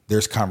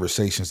there's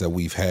conversations that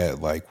we've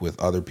had like with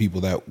other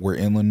people that were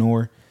in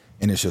Lenore,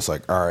 and it's just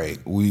like, all right,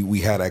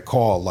 we had that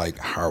call, like,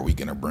 how are we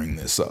going to bring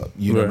this up?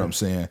 You know what I'm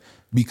saying?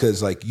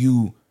 Because like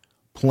you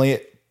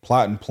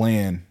plot and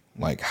plan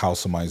like how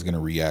somebody's going to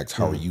react.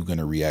 How are you going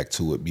to react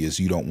to it? Because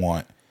you don't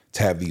want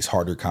to have these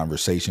harder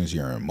conversations.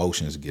 Your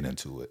emotions get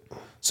into it.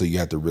 So you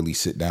have to really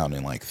sit down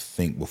and like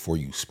think before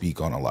you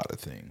speak on a lot of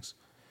things.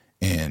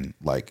 And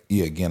like,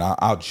 yeah, again,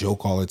 I'll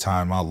joke all the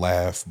time. I'll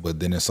laugh, but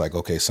then it's like,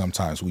 okay,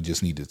 sometimes we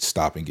just need to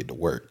stop and get to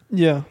work.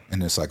 Yeah.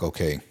 And it's like,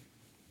 okay,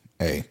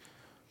 hey,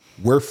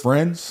 we're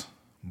friends,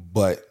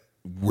 but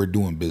we're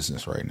doing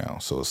business right now.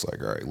 So it's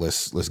like, all right,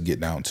 let's get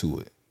down to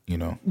it. You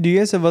know? Do you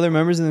guys have other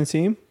members in the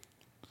team?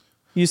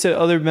 You said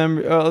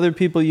other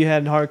people you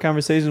had hard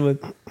conversations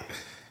with.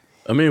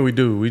 I mean, we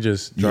do. We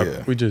just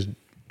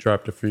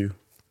dropped a few.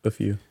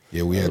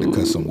 Yeah, we had to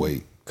cut some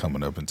weight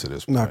coming up into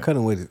this point. No,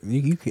 cutting weight.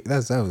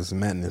 That was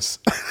madness.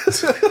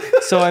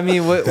 So I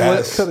mean, what?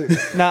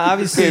 Now,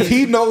 obviously, if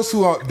he knows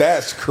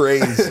that's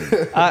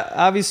crazy.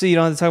 Obviously, you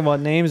don't have to talk about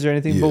names or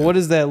anything. But what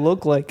does that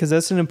look like? Because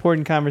that's an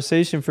important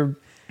conversation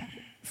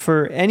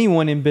for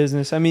anyone in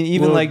business. I mean,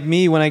 even like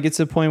me, when I get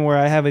to the point where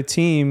I have a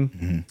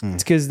team,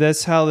 it's because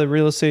that's how the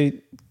real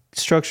estate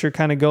structure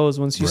kind of goes.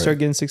 Once you start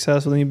getting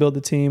successful, then you build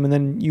the team, and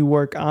then you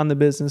work on the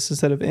business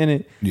instead of in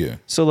it. Yeah.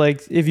 So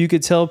like, if you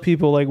could tell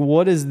people like,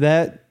 what is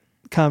that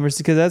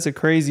conversation? Because that's a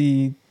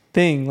crazy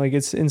thing. Like,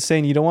 it's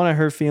insane. You don't want to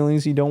hurt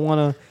feelings. You don't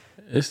want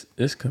to.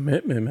 It's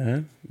commitment,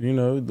 man. You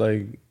know,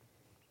 like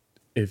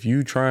if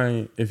you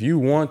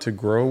want to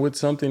grow with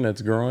something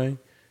that's growing,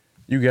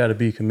 you got to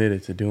be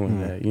committed to doing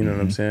that. You know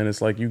what I'm saying?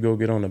 It's like you go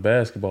get on a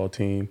basketball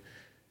team,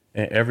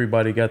 and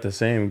everybody got the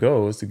same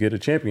goal, is to get a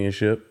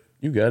championship.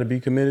 You got to be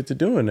committed to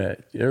doing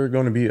that. There are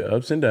going to be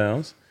ups and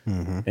downs,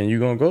 and you're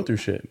going to go through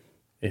shit.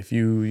 If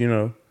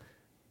you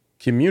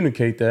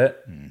communicate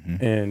that,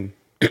 and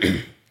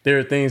there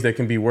are things that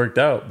can be worked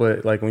out,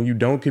 but like when you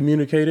don't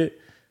communicate it,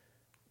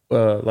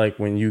 like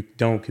when you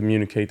don't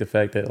communicate the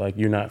fact that like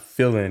you're not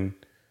feeling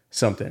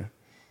something,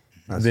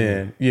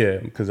 then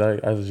because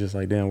I was just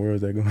like, damn, where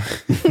was that going?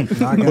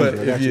 No,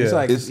 I got you. It's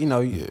like,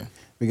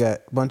 we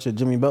got a bunch of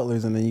Jimmy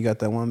Butlers, and then you got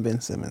that one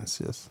Ben Simmons.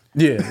 Just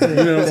you know what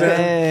I'm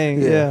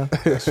saying? Yeah.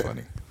 That's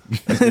funny.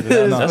 That's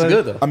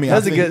good though. I mean,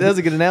 that's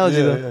a good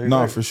analogy though.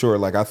 No, for sure.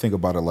 Like I think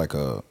about it like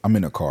I'm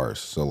in a car,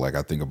 so like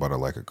I think about it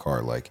like a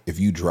car. Like if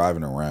you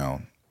driving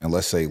around, and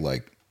let's say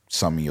like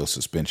some of your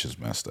suspension's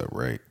messed up,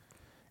 right?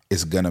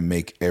 It's gonna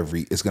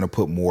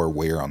put more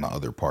wear on the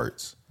other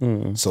parts.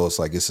 So it's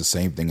like it's the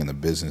same thing in the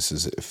business.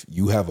 Is if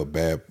you have a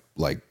bad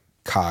like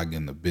cog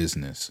in the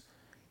business,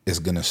 they're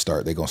gonna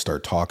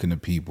start talking to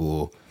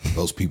people.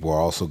 Those people are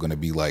also gonna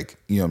be like,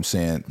 you know what I'm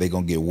saying? They're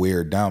gonna get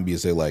weared down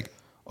because they're like,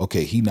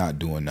 okay, he not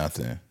doing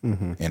nothing,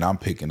 and I'm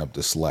picking up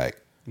the slack.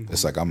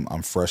 It's like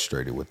I'm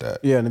frustrated with that.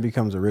 Yeah, and it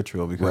becomes a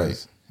ritual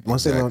because when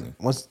someone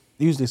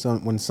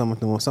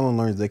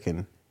learns they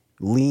can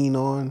lean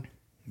on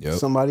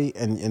somebody,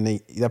 and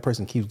that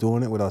person keeps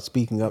doing it without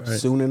speaking up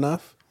soon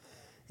enough,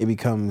 it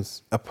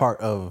becomes a part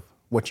of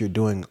what you're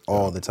doing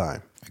all the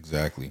time.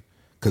 Exactly,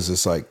 because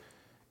it's like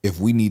if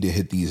we need to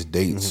hit these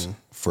dates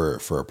for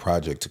a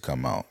project to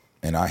come out,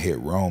 and I hit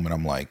Rome, and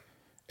I'm like,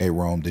 hey,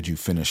 Rome, did you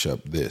finish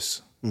up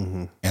this?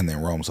 And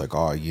then Rome's like,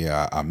 oh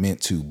yeah, I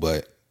meant to,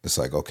 but it's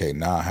like, okay,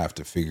 now I have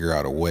to figure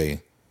out a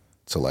way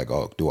to like,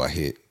 oh, do I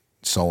hit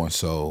so and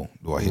so?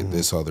 Do I hit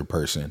this other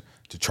person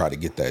to try to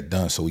get that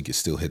done so we can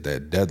still hit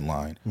that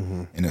deadline?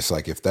 And it's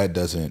like if that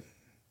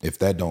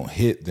don't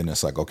hit, then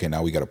it's like, okay,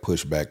 now we got to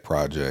push back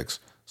projects,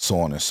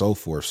 so on and so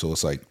forth. So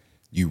it's like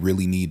you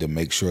really need to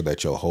make sure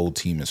that your whole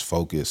team is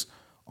focused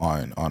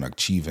on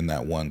achieving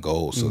that one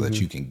goal so that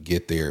you can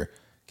get there,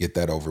 get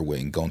that over with,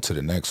 and go to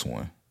the next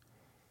one.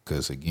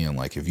 Because again,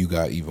 like if you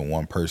got even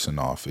one person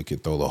off, it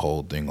could throw the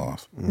whole thing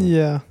off.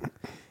 Yeah.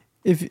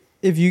 If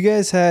you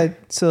guys had,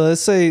 so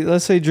let's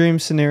say dream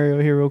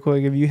scenario here real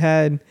quick. If you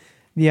had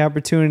the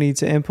opportunity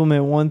to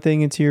implement one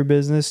thing into your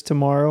business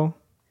tomorrow,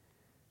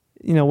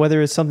 you know,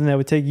 whether it's something that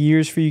would take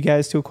years for you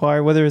guys to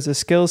acquire, whether it's a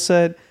skill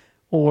set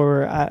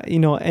or,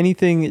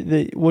 anything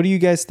that, what do you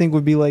guys think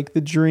would be like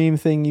the dream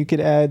thing you could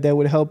add that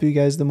would help you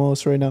guys the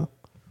most right now?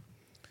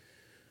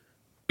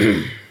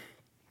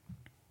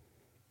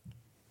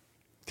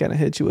 Kind of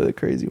hit you with a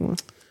crazy one.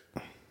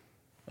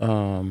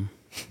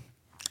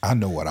 I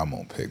know what I'm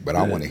gonna pick, but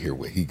I want to hear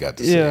what he got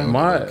to say. Yeah,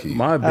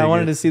 I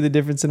wanted to see the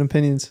difference in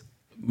opinions.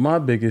 My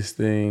biggest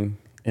thing,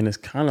 and it's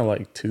kind of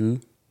like two,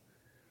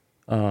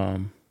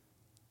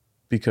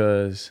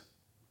 because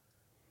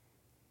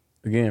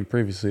again,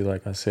 previously,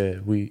 like I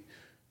said, we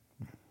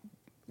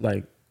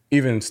like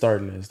even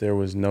starting this, there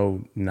was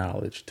no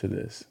knowledge to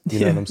this.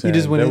 You know what I'm saying? You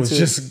just went that into was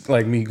just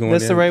like me going.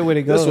 That's the right way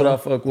to go. That's what I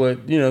fuck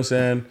with. You know what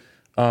I'm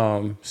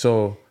saying?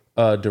 So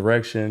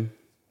direction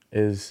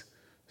is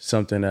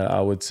something that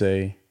I would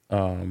say,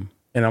 and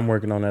I'm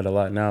working on that a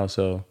lot now.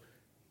 So,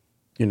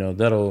 you know,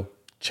 that'll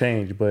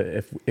change, but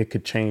if it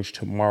could change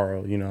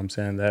tomorrow, you know what I'm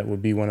saying? That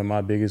would be one of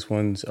my biggest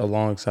ones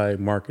alongside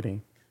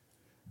marketing.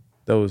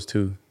 Those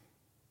two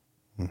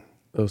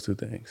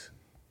things.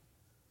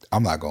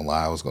 I'm not gonna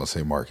lie, I was gonna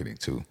say marketing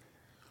too.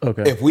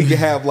 Okay. If we could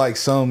have like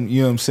some,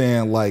 you know what I'm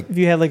saying, like if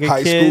you had like a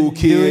high kid school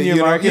kid, doing your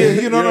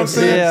marketing, you know what I'm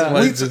saying?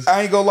 Yeah.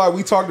 I ain't gonna lie,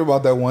 we talked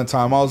about that one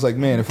time. I was like,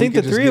 man, if I think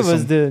we the could three just of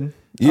get us did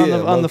yeah, on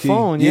the low-key.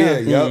 phone.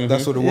 Yeah,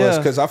 that's what it was. Yeah.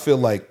 Because I feel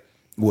like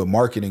with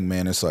marketing,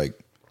 man, it's like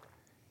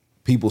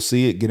people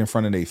see it, get in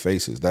front of their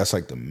faces. That's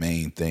like the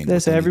main thing.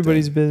 That's with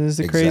everybody's anything. business.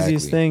 The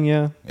craziest thing,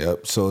 yeah.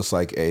 Yep. So it's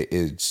like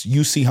it's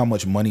you see how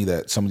much money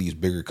that some of these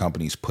bigger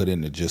companies put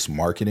into just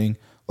marketing.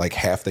 Like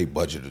half their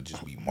budget will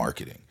just be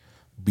marketing.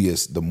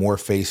 Because the more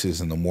faces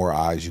and the more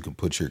eyes you can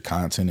put your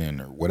content in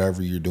or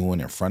whatever you're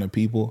doing in front of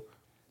people,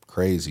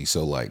 crazy.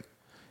 So like,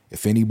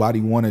 if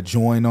anybody want to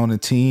join on a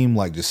team,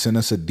 like just send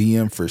us a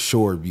DM for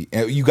sure.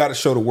 You got to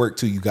show the work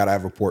too. You got to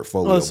have a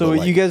portfolio. Oh, so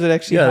like, you guys would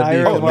actually Yeah,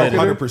 hire a oh,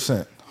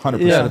 marketer?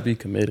 100%. You gotta be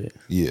committed.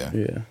 Yeah.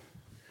 Yeah.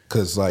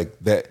 Cause like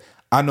that,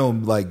 I know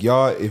like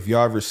y'all, if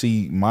y'all ever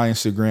see my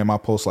Instagram, I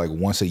post like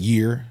once a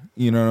year,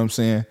 you know what I'm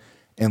saying?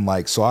 And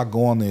like, so I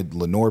go on the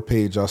Lenore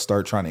page, I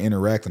start trying to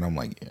interact and I'm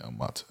like, yeah, I'm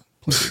about to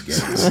play the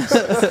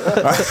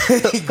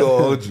game. I ain't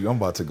gonna hold you. I'm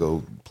about to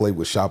go play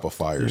with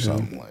Shopify or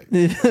something like.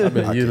 I've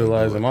been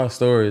utilizing my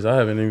stories. I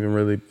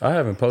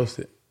haven't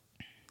posted.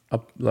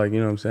 Like, you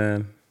know what I'm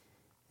saying?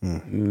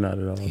 Not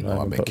at all. You know,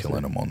 I've been posted.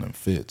 killing them on them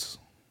fits.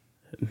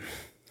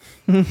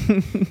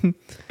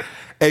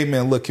 Hey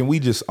man, look, I'm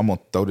gonna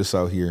throw this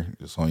out here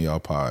just on y'all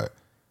pod.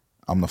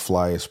 I'm the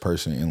flyest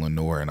person in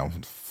Lenore and I'm the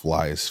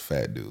flyest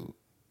fat dude.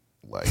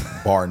 Like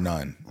bar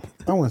none.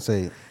 I wouldn't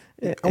say.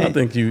 I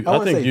think you're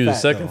the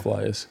second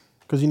flyest.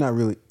 Because you're not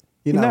really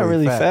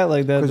fat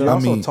like that. Because Though. you're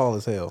also tall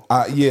as hell.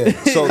 Yeah.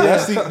 So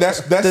that's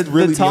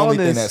really the only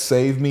thing tallness. that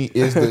saved me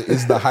is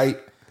the height.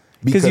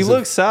 Because you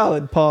look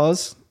solid.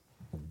 Pause.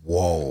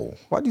 Whoa.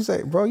 Why'd you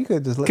say, bro? You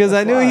could just let Because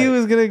I knew he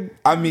was gonna.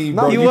 I mean,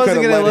 bro, he you wasn't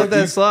coulda gonna let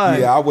that slide.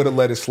 Yeah, I would have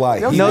let it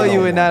slide. No,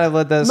 you would not have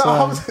let that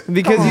slide.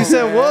 Because you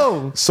said,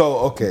 "Whoa." So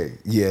okay,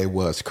 yeah, it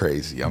was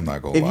crazy. I'm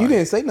not gonna lie. If you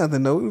didn't say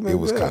nothing though, it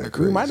was kind of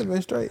crazy. We might have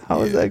been straight.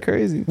 How was that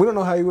crazy? We don't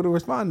know how you would have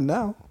responded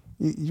now.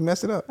 You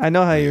messed it up. I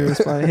know how you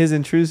respond. His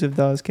intrusive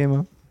thoughts came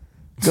up.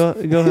 Go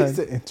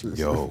ahead.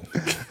 Yo.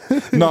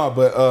 No,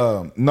 but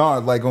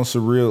like on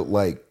surreal,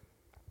 like.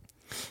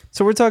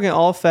 So we're talking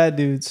all fat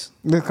dudes.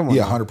 Come on.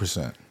 Yeah,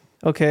 100%.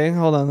 Okay,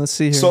 hold on. Let's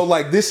see here. So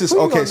like this is Who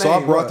you okay. gonna So I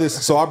name, brought bro?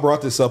 this. So I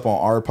brought this up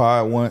on our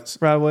pod once.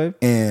 Rod Wave.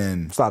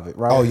 And Stop it,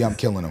 Rod. Oh yeah, I'm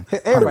killing him.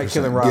 Everybody 100%.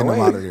 killing Rod Getting him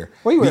Wave. out of there.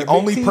 What, you wear The a big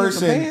only tee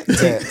person with the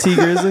that T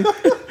Grizzly.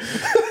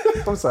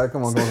 I'm sorry.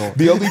 Come on, go on.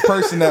 the only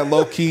person that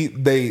low key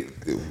the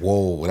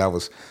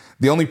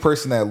only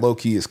person that low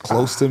key is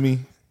close to me.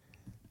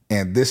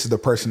 And this is the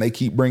person they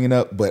keep bringing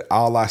up, but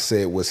all I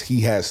said was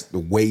he has the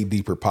way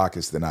deeper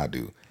pockets than I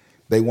do.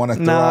 They want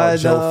to throw out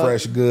Joe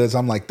Fresh Goods.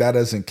 I'm like, that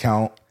doesn't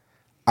count.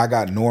 I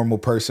got normal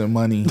person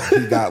money.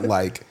 He got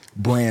like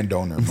brand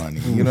owner money.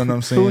 You know what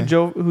I'm saying?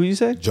 Who you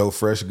say? Joe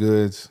Fresh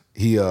Goods.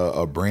 He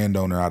a brand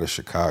owner out of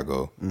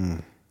Chicago.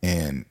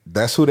 And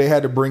that's who they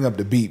had to bring up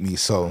to beat me.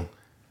 So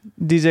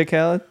DJ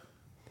Khaled.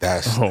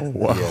 that's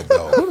yeah,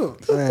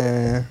 dope.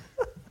 Man.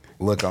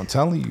 Look, I'm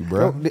telling you,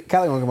 bro.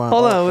 Callie won't come on.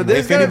 Hold on.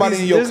 If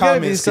anybody in your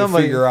comments can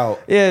figure out,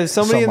 yeah,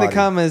 somebody in the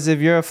comments, if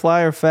you're a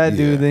fly or fat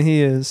dude, then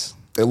he is.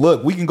 Hey,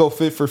 look, we can go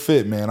fit for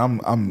fit, man.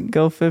 I'm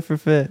go fit for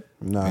fit.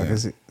 No,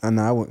 because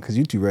I wouldn't. Because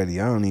you too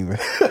ready. I don't even.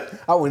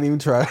 I wouldn't even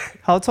try.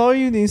 How tall are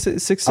you?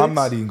 6'6"? I'm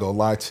not even gonna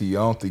lie to you.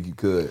 I don't think you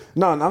could.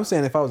 No, I'm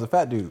saying if I was a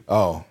fat dude.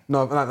 Oh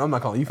No, I'm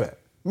not calling you fat.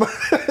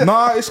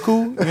 Nah, it's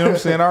cool. You know what I'm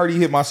saying? I already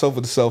hit myself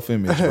with the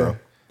self-image, bro.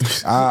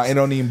 It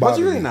don't even bother But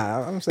you really me.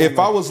 not. I'm saying If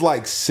I was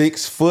like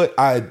 6 foot,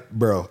 I'd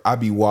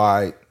be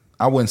wide.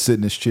 I wouldn't sit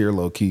in this chair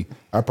low key.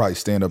 I'd probably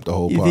stand up the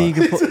whole You pod. think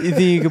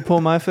you could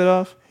pull my fit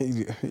off?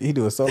 he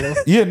do a solo.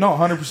 Yeah, no,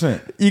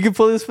 100%. You can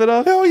pull this fit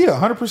off? Hell yeah,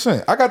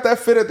 100%. I got that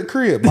fit at the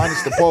crib,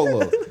 minus the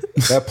polo.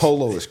 That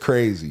polo is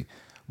crazy.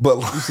 But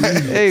like,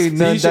 Hey,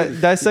 no,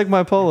 dissect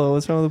my polo.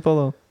 What's wrong with the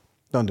polo?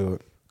 Don't do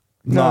it.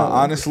 no,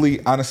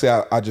 honestly,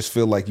 I just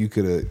feel like you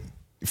could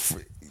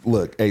have.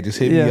 Look, hey, just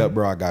hit me up,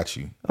 bro. I got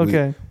you.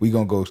 Okay, we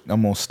gonna go.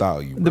 I'm gonna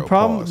style you,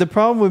 bro. The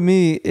problem with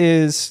me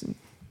is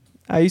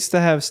I used to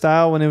have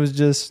style when it was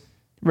just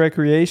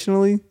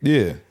recreationally.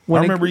 Yeah, I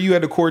remember you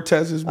had the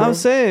Cortezes, bro. I'm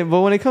saying,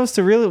 but when it comes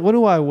to really, what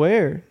do I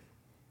wear?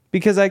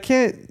 Because I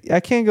can't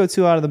go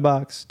too out of the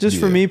box. Just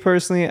for me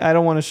personally, I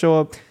don't want to show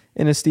up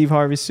in a Steve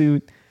Harvey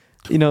suit,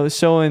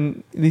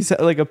 showing these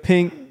like a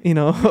pink,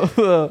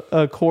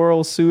 a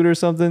coral suit or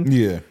something.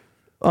 Yeah.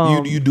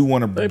 You do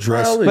want to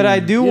dress, probably, but I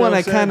do want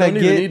to kind of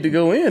don't even need to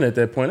go in at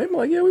that point. They're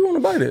like, yeah, we want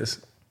to buy this.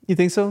 You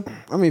think so?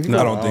 I mean, if you I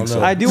go, don't think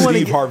so. I do want to.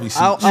 Steve Harvey suits.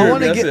 I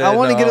want to get. I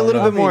want to get a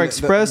little I bit mean, more the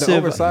expressive.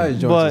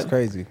 oversized joints but is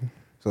crazy.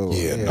 So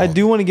Yeah, no. I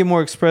do want to get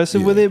more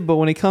expressive with Yeah. it. But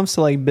when it comes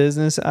to like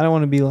business, I don't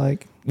want to be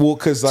like. Well,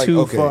 because like too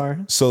okay, far.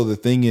 so the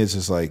thing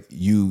is like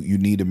you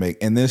need to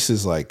make, and this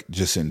is like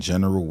just in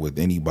general with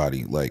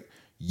anybody. Like,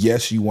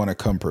 yes, you want to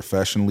come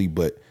professionally,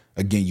 but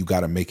again, you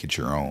got to make it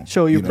your own.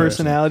 Show your You know what I'm saying?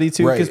 personality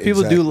too, because Right,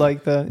 people do exactly.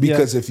 like that.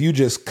 Because if you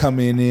just come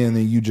in and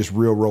you just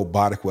real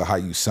robotic with how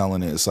you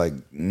selling it, it's like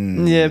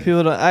yeah,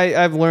 people don't.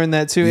 I've learned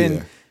that too,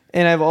 Yeah.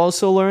 and I've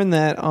also learned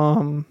that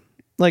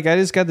like I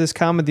just got this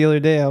comment the other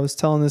day. I was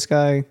telling this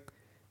guy,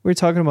 we were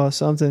talking about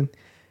something.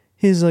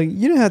 He's like,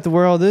 you didn't have to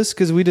wear all this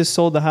because we just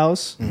sold the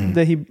house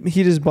that he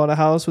just bought a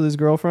house with his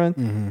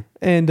girlfriend,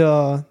 and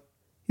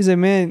he's like,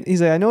 man,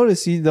 he's like, I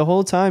noticed you the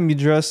whole time you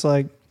dress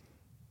like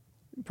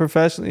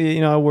professionally,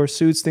 you know, I wore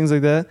suits, things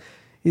like that.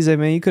 He's like,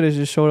 man, you could have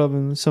just showed up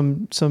in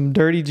some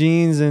dirty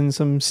jeans and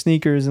some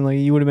sneakers, and like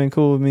you would have been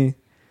cool with me.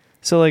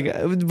 So like,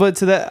 but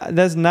to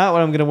that's not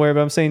what I'm gonna wear.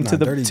 But I'm saying Nah, to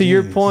dirty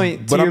your jeans.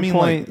 point, But to I your mean,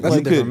 point, like, that's a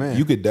you different could man.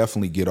 you could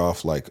definitely get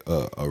off like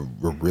a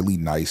really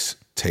nice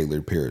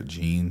tailored pair of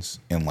jeans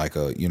and like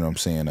a, you know what I'm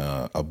saying,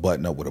 a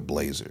button up with a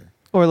blazer.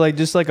 or like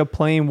just like a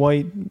plain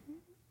white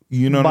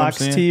You know box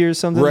what I'm saying? tee or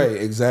something, Right,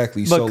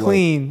 exactly. but So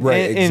clean, like,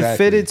 right, and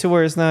exactly. fitted to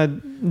where it's not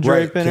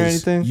draping or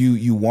 'cause anything.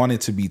 You want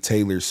it to be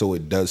tailored so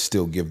it does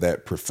still give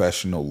that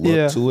professional look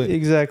Yeah, to it.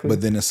 exactly.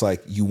 But then it's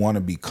like you want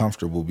to be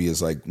comfortable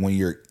because like when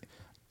you're,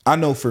 I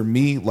know for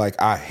me, like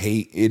I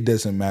hate, it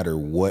doesn't matter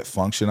what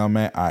function I'm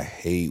at, I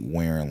hate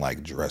wearing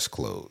like dress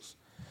clothes.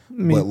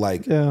 But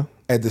like yeah.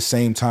 at the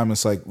same time,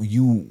 it's like when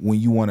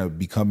you want to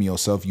become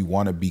yourself, you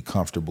want to be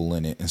comfortable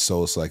in it. And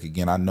so it's like,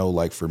 again, I know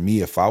like for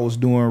me, if I was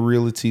doing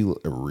realty,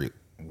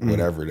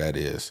 whatever that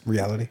is,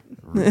 reality.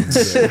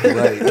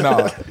 right?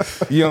 No,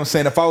 you know what I'm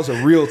saying. If I was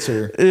a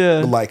realtor,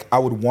 Yeah. like I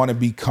would want to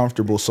be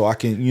comfortable so I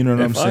can, you know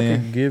what I'm If I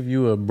saying. could give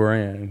you a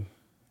brand,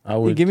 I Hey,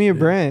 would give me a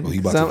brand. Oh, he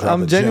about 'cause to drop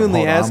I'm a gem. genuinely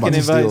Hold on, I'm asking about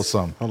to steal advice.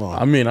 something. Hold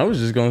on. I mean, I was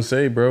just gonna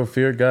say, bro,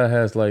 Fear God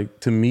has like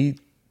to me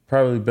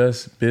probably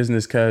best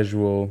business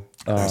casual.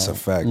 That's a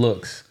fact.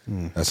 Looks.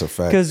 That's a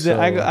fact. Because So-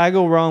 I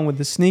go wrong with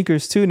the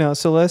sneakers too now.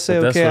 So let's say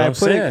But that's okay, what I I'm put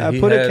saying. I He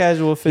put a has-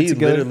 casual fit he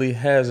together. literally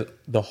has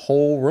the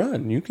whole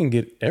run. You can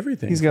get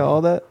everything. He's got all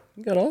that.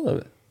 You got all of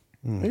it.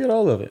 You got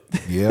all of it.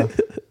 Yeah.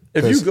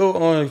 If you 'Cause go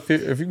on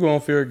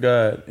Fear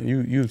God,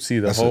 you see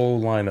the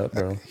whole lineup,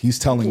 bro. he's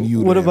telling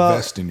you What to about-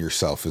 invest in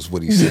yourself is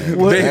what he's saying.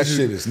 What- That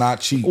shit is not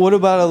cheap. What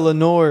about a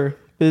Lenore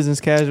business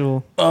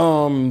casual?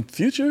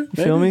 Future.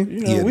 You feel me? You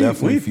know, Yeah,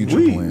 definitely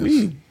future plans.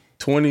 We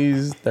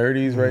 20s,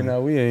 30s right now.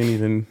 We ain't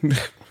even.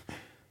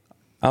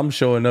 I'm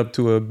showing up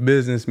to a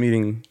business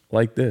meeting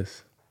like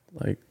this,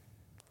 like,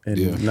 and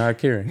Yeah. not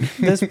caring.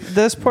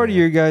 That's part of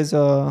your guys.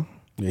 Yeah,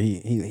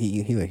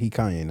 he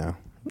Kanye now.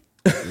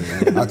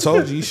 I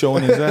told you he's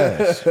showing his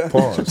ass.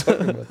 Pause.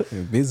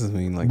 Yeah, business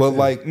mean like. But that.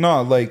 like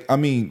no, like I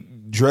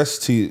mean, dress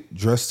to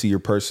your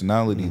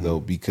personality though,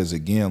 because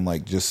again,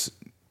 like just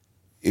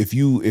if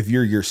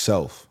you're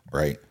yourself,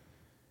 right?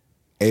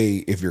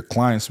 If your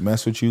clients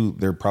mess with you,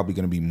 they're probably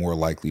going to be more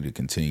likely to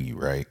continue,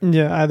 right?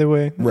 Yeah, either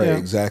way. Right, Yeah.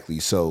 exactly.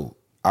 So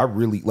I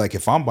really like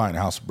if I'm buying a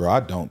house, bro, I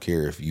don't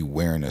care if you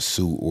wearing a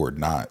suit or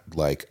not.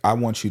 Like I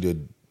want you to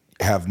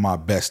have my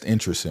best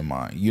interest in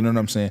mind. You know what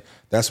I'm saying?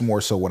 That's more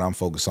so what I'm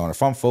focused on.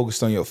 If I'm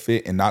focused on your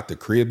fit and not the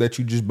crib that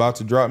you just about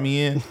to drop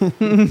me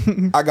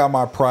in, I got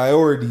my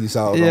priorities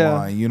out of the Yeah.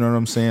 line. You know what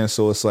I'm saying?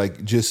 So it's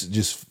like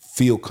just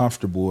feel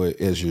comfortable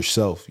as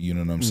yourself. You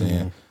know what I'm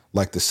saying?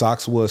 Like the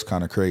socks was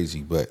kind of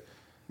crazy, but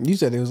you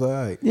said it was all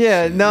right.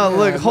 Yeah, no,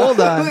 look, hold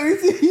on.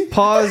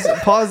 Pause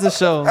the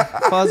show.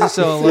 Pause the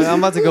show. Look, I'm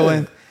about to go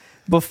in.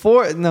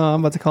 I'm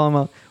about to call him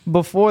out.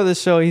 Before the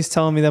show, he's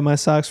telling me that my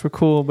socks were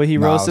cool, but he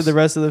Nah, roasted the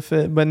rest of the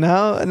fit. But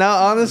now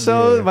on the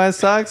show, my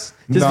socks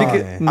just Nah,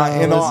 because. in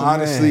all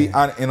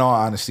listen,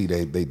 honesty,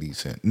 they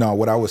decent. No,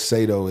 what I would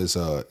say though is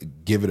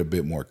give it a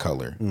bit more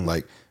color,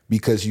 like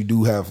because you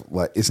do have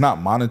like it's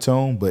not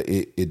monotone, but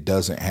it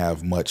doesn't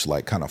have much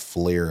like kind of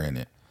flair in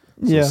it.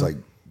 So Yeah. it's like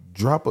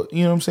drop a,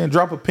 you know what I'm saying?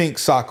 Drop a pink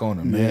sock on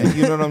them, man.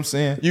 You know what I'm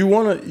saying? You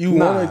wanna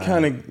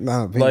kind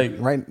of like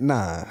right.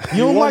 Nah. You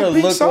don't wanna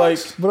like pink look like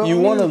socks? But I you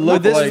mean, want to with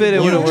look this like fit, it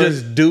you would've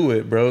just do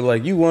it, bro.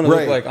 Like you want to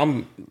Right. look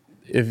like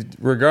if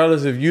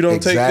regardless if you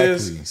don't take Exactly.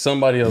 this,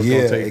 somebody else Yeah,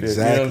 gonna take exactly. this.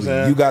 You know what I'm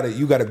saying?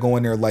 You gotta go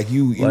in there like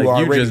you Like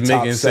already you just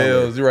top making seller.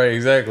 sales, right?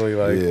 Exactly.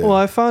 Like Yeah. well,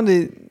 I found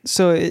it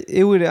so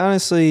it would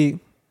honestly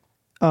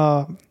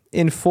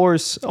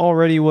enforce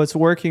already what's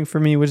working for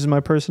me, which is my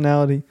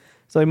personality.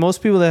 It's like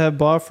most people that have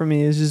bought from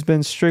me has just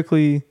been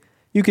strictly.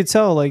 You could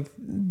tell like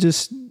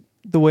just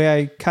the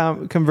way I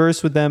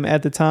converse with them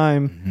at the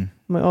time. Mm-hmm.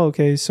 I'm like, oh,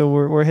 okay, so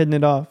we're hitting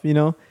it off, you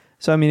know.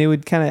 So I mean, it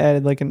would kind of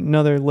add like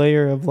another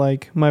layer of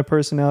like my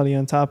personality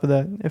on top of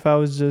that. If I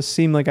was just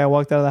seemed like I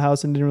walked out of the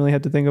house and didn't really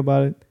have to think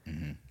about it,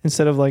 Mm-hmm.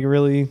 instead of like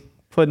really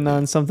putting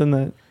on something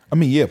that I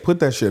mean, yeah, put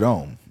that shit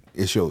on.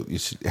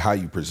 It's how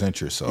you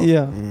present yourself.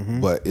 yeah.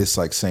 But it's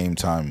like same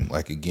time,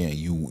 like again,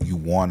 you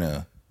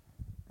wanna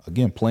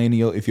again play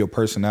into if your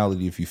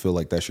personality, if you feel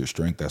like that's your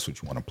strength, that's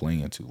what you want to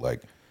play into.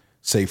 Like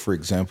say for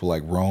example,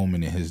 like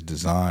Roman in his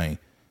design,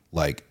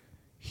 like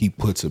he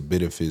puts a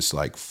bit of his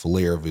like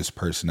flair of his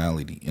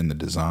personality in the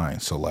design.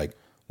 So like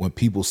when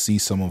people see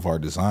some of our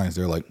designs,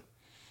 they're like,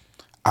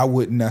 I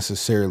wouldn't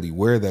necessarily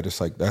wear that. It's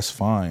like, that's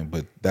fine,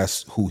 but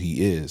that's who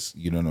he is.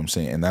 You know what I'm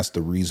saying? And that's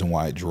the reason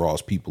why it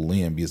draws people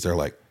in, because they're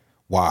like,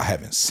 wow, I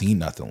haven't seen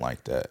nothing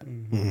like that.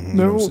 Mm-hmm.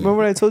 Remember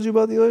what I told you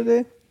about the other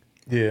day?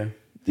 Yeah.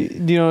 Do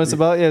you know what it's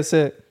about? Yeah, that's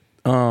it.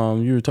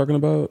 You were talking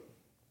about.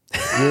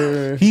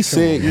 He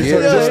said,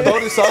 just throw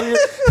this out here.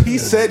 He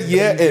said,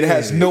 and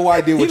has no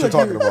idea what you're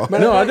talking about.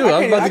 No, I do. I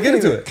was about to get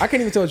into it. I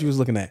can't even tell what you was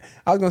looking at.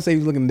 I was gonna say he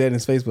was looking dead in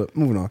his face, but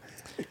moving on.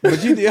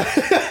 But you did.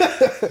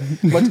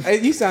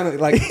 But you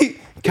sounded like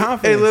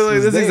confident. Hey, literally,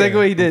 this is exactly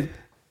what he did.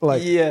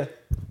 Like, yeah.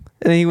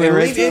 And he went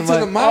right into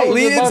the mic.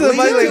 Lean into the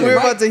mic like we're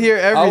about to hear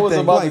everything. I was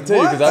about to tell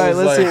you because I was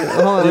let's like,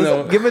 hear. Hold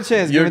on, give him a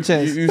chance. Give him a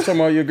chance. You talking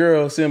about your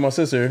girl seeing my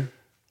sister?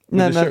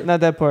 No,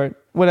 not that part.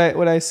 What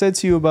I said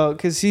to you about,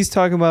 because he's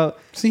talking about.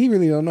 See, he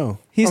really don't know.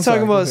 He's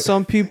talking about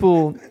some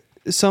people.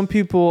 Some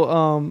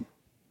people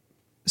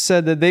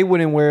said that they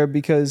wouldn't wear it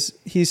because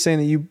he's saying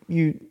that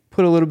you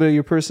put a little bit of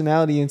your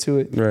personality into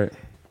it. Right.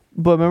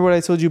 But remember what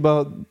I told you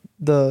about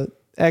the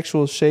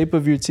actual shape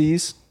of your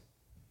tees?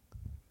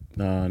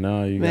 No,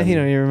 you. Man, he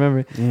don't even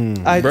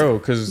remember. Bro,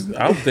 because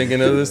I'm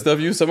thinking of the stuff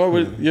you talking about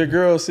with your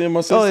girl seeing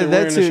my sister wearing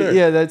that too. the shirt.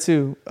 Yeah, that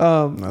too.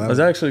 I was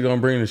actually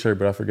gonna bring the shirt,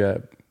 but I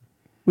forgot.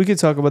 We could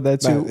talk about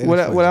that too.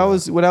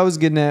 What I was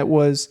getting at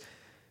was,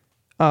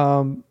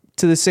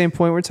 to the same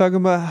point we're talking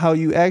about, how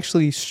you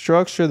actually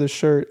structure the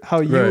shirt, how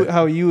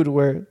you would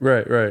wear it.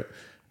 Right.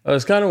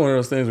 It's kind of one of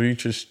those things where you're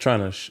just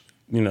trying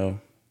to,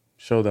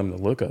 show them the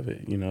look of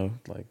it.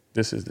 Like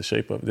this is the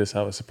shape of this,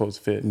 how it's supposed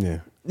to fit. Yeah.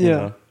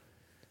 Yeah.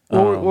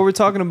 What we're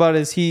talking about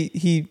is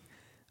he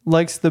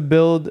likes the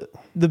build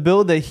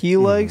that he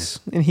likes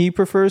and he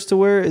prefers to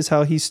wear is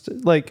how he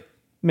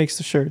makes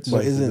the shirts.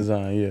 But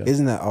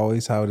isn't that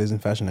always how it is in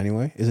fashion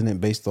anyway? Isn't it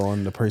based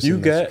on the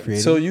person that's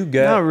creating? So you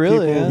got Not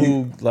really, people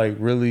who like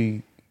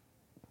really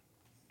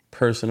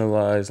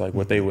personalize like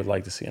what they would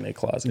like to see in their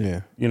closet.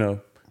 Yeah.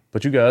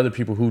 But you got other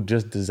people who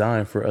just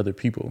design for other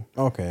people.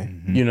 Okay.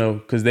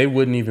 Because they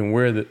wouldn't even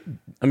wear they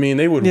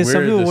would wear the stuff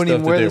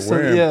that they're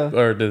wearing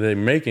or that they're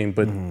making,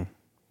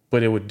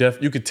 but it would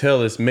you could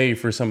tell it's made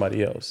for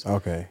somebody else.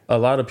 Okay. A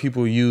lot of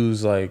people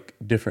use like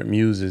different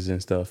muses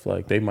and stuff.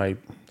 Like they might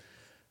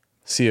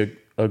see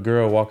a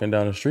girl walking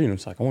down the street and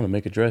it's like, I want to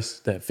make a dress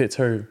that fits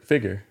her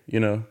figure,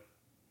 and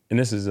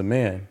this is a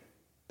man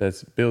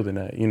that's building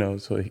that,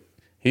 so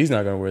he's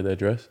not going to wear that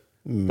dress,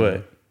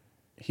 but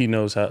he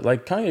knows how,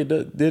 like Kanye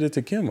did it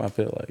to Kim. I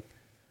feel like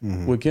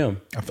with Kim,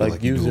 I feel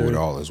like he do it with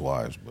all his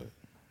wives, but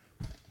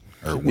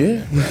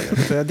yeah.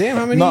 Damn,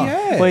 how many he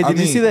had? Wait, did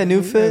you see that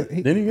new fit?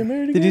 Didn't he get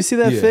married again? Did you see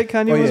that fit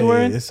Kanye was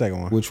wearing? The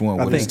second one. Which one?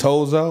 With his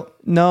toes out?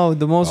 No,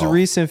 the most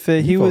recent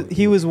fit.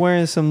 He was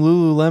wearing some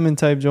Lululemon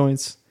type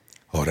joints.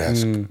 Oh,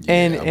 that's and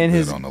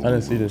his. I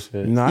didn't see this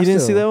shit. No, you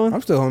didn't see that one?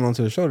 I'm still holding on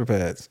to the shoulder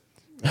pads.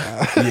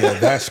 Yeah,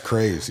 that's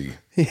crazy.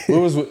 It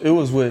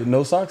was with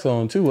no socks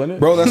on too, wasn't it?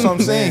 Bro, that's what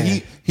I'm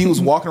saying. He was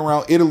walking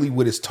around Italy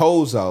with his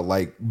toes out,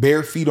 like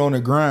bare feet on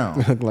the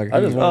ground. Like I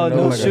just want to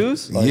know, no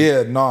shoes?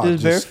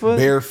 Just barefoot?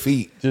 bare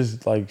feet.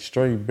 Just like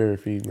straight bare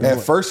feet. Bro.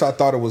 At first, I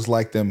thought it was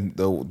like them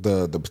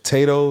the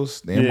potatoes,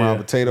 the emerald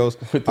potatoes.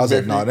 I was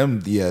like,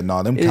 them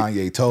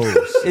Kanye toes.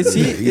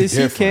 Is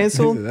he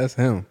canceled? That's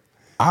him.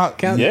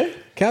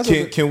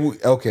 Can we?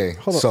 Okay,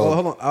 hold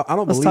on. I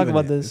don't. Let's believe talk in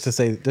about it this. To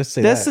say the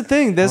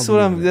thing. That's what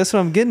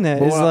I'm getting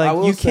at. It's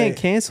like you can't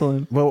cancel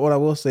him. But what I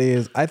will say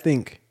is, I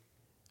think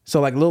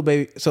so. Like Lil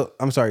Baby. So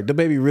I'm sorry, the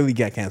baby really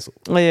got canceled.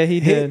 Oh yeah, he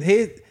did.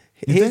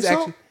 His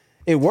actually,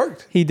 it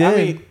worked. He did. I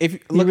mean, if you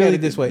look at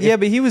it this way, yeah,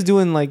 but he was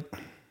doing like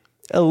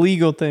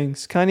illegal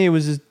things. Kanye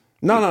was just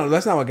no.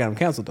 That's not what got him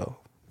canceled though.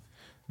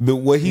 But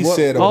what he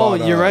said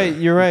about you're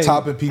right.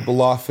 topping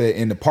people off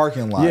in the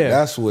parking lot. Yeah,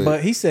 that's what.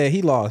 But he said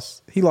he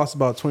lost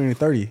about 20 to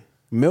 30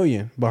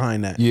 million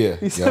behind that. Yeah.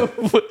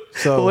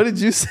 So what did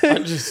you say? I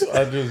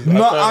just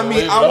no, I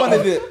mean,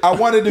 I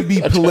wanted to be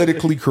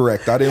politically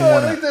correct. I didn't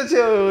want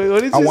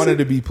to. I wanted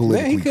to be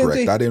politically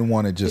correct. I didn't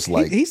want to just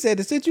like. He said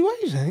the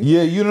situation.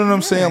 Yeah, you know what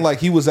I'm saying. Like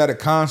he was at a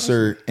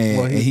concert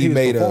and he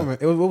made what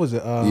was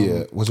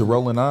it? Was it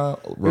Rolling Loud?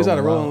 It was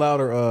either Rolling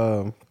Loud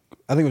or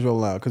I think it was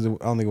Rolling Loud because I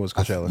don't think it was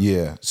Coachella.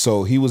 Yeah,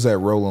 so he was at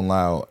Rolling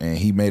Loud and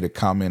he made a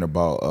comment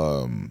about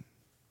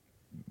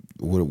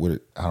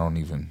what I don't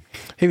even.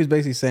 He was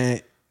basically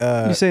saying.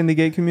 You saying the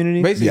gay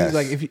community?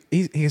 Basically,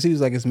 yes. He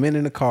was like it's men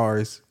in the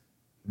cars,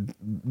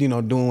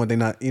 doing what they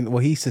not.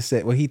 What he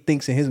said, what he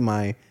thinks in his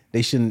mind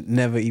they shouldn't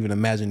never even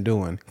imagine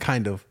doing.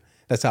 Kind of.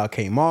 That's how it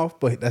came off,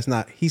 but that's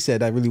not. He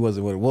said that really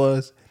wasn't what it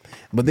was.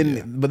 But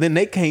then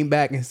they came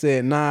back and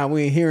said, "Nah,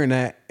 we ain't hearing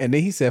that." And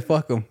then he said,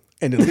 "Fuck them."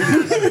 And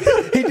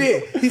he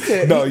did. He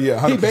said, "No, yeah."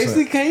 100%. He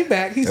basically came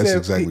back. He said,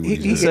 exactly what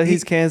he said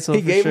he's canceled.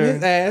 He gave him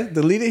his ass,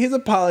 deleted his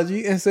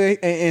apology, and said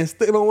and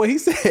stood on what he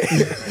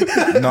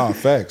said. No,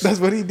 facts. That's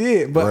what he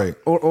did. But right.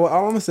 All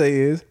I'm gonna say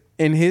is,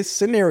 in his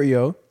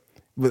scenario,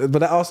 but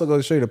that also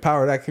goes to show you the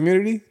power of that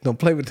community. Don't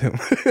play with them.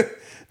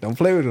 Don't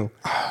play with him.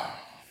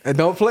 And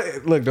don't play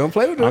with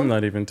him. I'm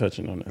not even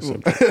touching on that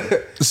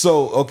subject.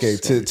 So okay,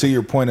 to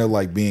your point of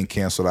like being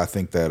canceled, I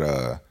think that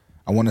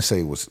I want to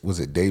say was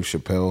it Dave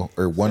Chappelle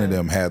or one of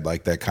them had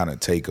like that kind of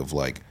take of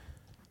like,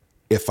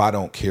 if I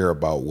don't care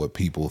about what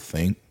people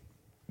think,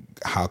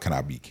 how can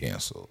I be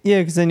canceled? Yeah,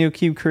 because then you'll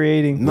keep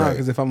creating. No, Right.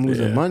 because if I'm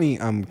losing money,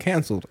 I'm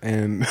canceled.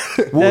 And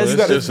Well, That's, you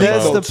gotta just think,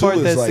 that's though, the too, part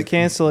is that's the like-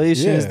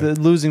 cancellation is Yeah. the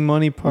losing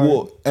money part.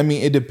 Well, I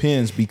mean, it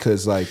depends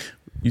because like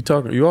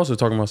You also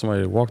talking about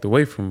somebody that walked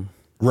away from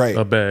right.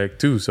 a bag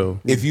too. So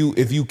If you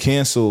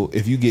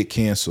get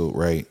canceled,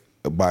 right,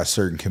 by a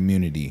certain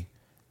community,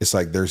 it's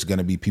like there's going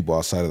to be people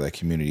outside of that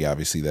community,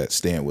 obviously, that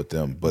stand with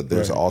them, but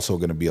there's also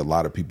going to be a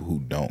lot of people who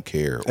don't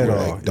care or At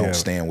all, like don't yeah.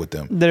 stand with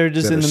them. They're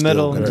just that in are the still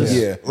middle, gonna- just-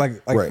 yeah,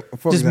 like right.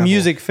 for just example,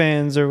 music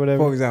fans or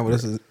whatever. For example,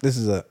 this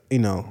is a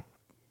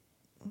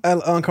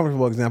an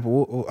uncomfortable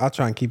example. I'll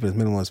try and keep it as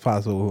minimal as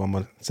possible. Who I'm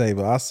gonna say,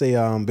 but I'll say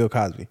Bill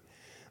Cosby.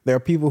 There are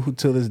people who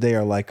to this day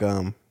are like,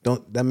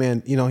 don't that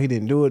man, he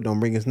didn't do it. Don't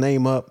bring his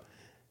name up.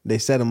 They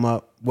set him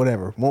up.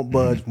 Whatever. Won't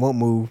budge. Won't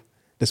move,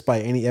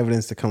 despite any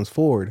evidence that comes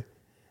forward.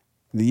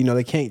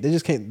 They can't. They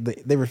just can't.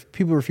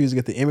 People refuse to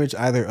get the image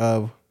either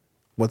of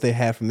what they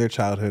had from their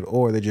childhood,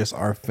 or they just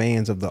are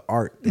fans of the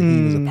art that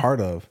he was a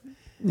part of.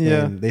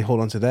 Yeah. And they hold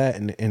on to that,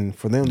 and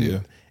for them, Yeah.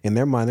 in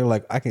their mind, they're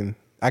like, I can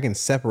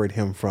separate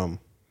him from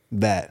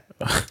that.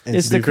 And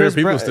It's to the be fair, Chris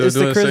people Brown. still It's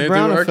doing the the Chris same thing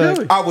Brown with R. effect.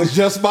 Kelly. I was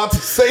just about to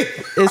say.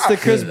 It's the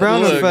Chris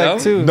Brown Look, effect I'm-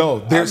 too. No,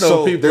 there's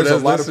people there's a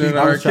that's lot of listening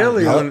people. to R.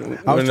 Kelly I when was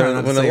trying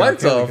not to when the say R.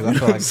 lights Kelly, off.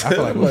 'cause I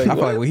feel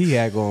like what he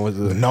had going was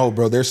No,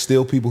 bro, there's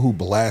still people who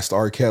blast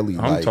R. Kelly.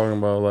 I'm like, talking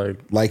about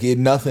like it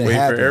nothing wait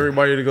happened. for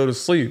everybody to go to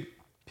sleep.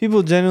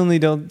 People genuinely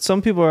don't.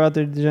 Some people are out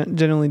there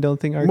genuinely don't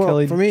think R. Well,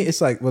 Kelly. for me,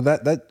 it's like, well,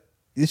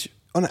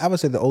 I would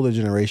say the older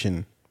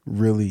generation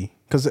really,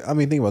 because I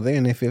mean, think about it, they're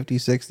in their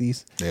 50s,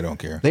 60s. They don't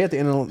care. They at the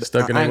end of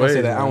Stuck in I ain't their gonna say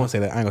ways, that. I man. won't say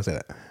that. I ain't gonna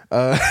say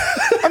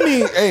that. I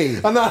mean, hey,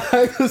 I'm not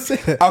I ain't gonna say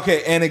that.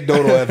 okay,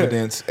 anecdotal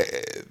evidence.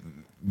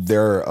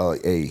 There are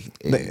a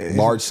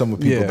large sum of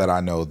people Yeah. that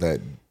I know that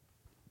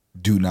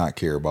do not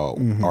care about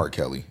R.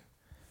 Kelly,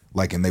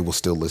 like, and they will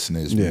still listen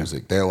to his Yeah.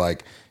 music. They're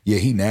like, yeah,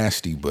 he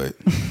nasty, but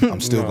I'm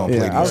still gonna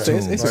play Yeah, I would these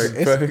say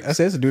tunes. I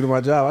say it's a dude in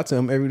my job. I tell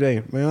him every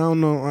day, man. I don't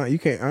know, you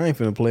can't. I ain't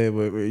finna play it,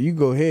 but you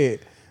go ahead.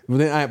 But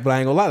then, I ain't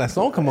gonna lie. That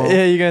song come on.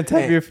 Yeah, you're gonna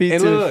tap your feet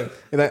and too. Look,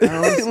 like, I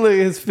don't- Look,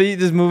 his feet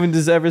just moving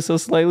just ever so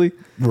slightly.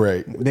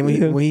 Right. then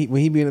when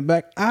he be in the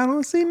back, I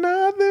don't see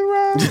nothing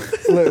wrong.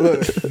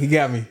 look, he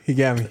got me.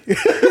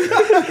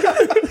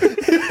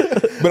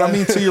 But I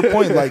mean, to your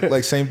point,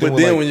 like same thing. But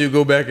with then like, when you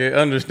go back and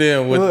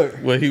understand Look.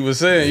 what he was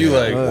saying, you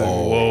like,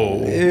 whoa,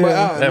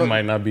 But, that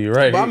might not be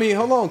right. But I mean,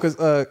 hold on,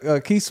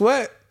 because Keith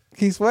Sweat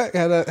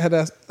had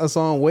a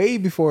song way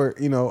before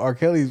R.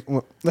 Kelly's.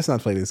 Well, let's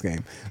not play this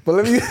game. But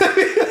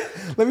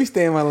let me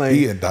stay in my lane.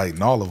 he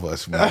indicting all of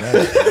us, man.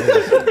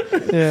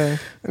 Yeah.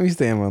 Let me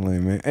stay in my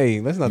lane, man. Hey,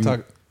 let's not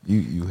talk.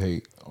 You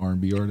hate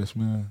R&B artists,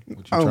 man? What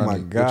you Oh trying my to,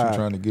 God. What you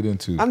trying to get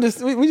into?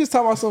 We just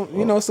talk about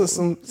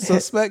some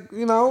suspect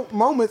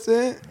moments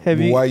in. Have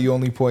you? Why you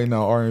only pointing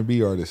out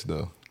R&B artists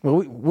though? Well,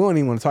 we don't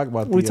even want to talk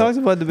about. We talked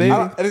about the baby.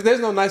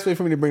 There's no nice way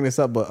for me to bring this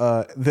up,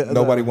 but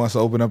Nobody wants to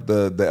open up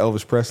the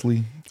Elvis Presley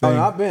thing. Oh,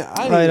 no,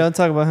 All right, don't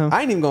talk about him.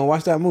 I ain't even gonna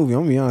watch that movie.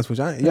 I'm gonna be honest with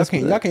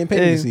you. Y'all can't pay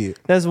me Hey, to see it.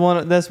 That's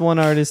one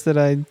artist that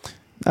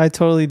I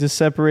totally just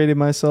separated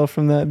myself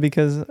from that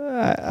because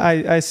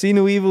I see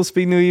no evil,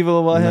 speak no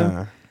evil about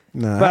him.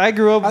 Nah. But I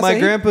grew up. I My say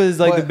grandpa is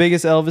like the but-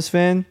 biggest Elvis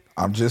fan.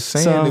 I'm just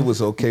saying So- it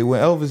was okay when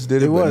Elvis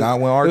did it, but not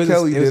when R. It was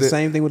Kelly it was did the it.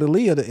 same thing with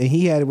Aaliyah, and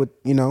he had it with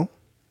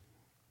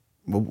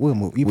But we'll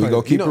move. You We probably-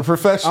 gonna keep it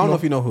professional. I don't know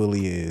if you know who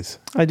Aaliyah is.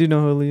 I do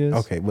know who he is.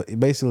 Okay, but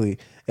basically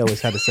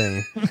Elvis had the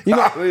same.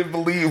 I didn't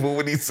believe it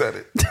when he said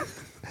it.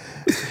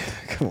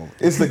 Come on,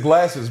 It's the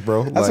glasses,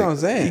 bro. that's what I'm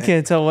saying. You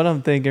can't tell what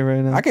I'm thinking right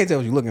now. I can't tell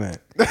what you're looking at.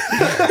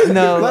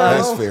 No,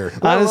 That's fair.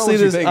 honestly,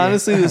 what you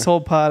thinking. this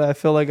whole pod, I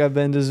feel like I've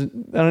been just.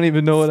 I don't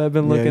even know what I've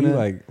been looking you at.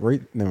 like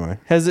right? Never mind.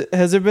 Has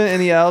there been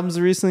any albums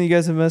recently you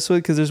guys have messed with?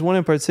 Because there's one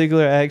in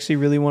particular I actually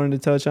really wanted to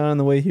touch on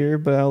the way here,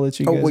 but I'll let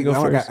you Oh guys wait, go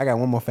I first. got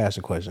one more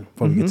fashion question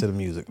before we get to the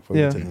music.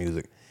 Yeah.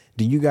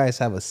 Do you guys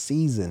have a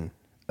season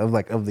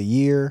of the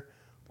year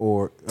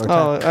or Oh,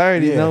 I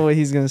already know what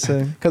he's gonna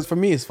say. Because for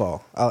me, it's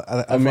fall.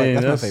 I feel mean,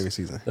 like that's my favorite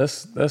season.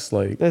 That's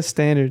like That's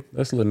standard.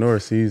 that's Lenore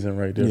season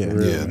right there. Yeah. For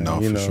real, Yeah, man.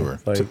 no, You for know, sure.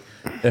 Like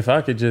if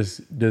I could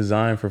just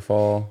design for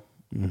fall,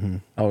 Mm-hmm.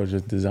 I would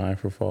just design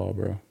for fall,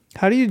 bro.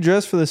 How do you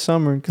dress for the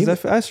summer?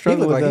 Because I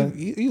struggle with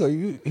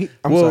that.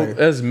 I'm well, sorry.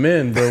 as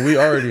men, bro, we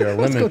already are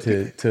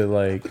limited to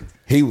like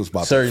He was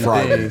about to certain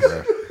fry me, things.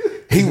 bro.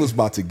 He was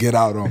about to get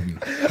out on me.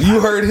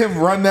 You heard him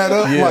run that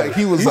up? Yeah. Like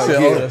he was He like,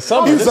 said, yeah. "Oh, the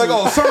summer." He was like,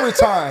 oh,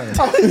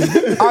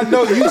 summertime. I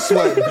know you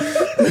sweating.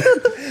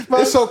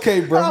 It's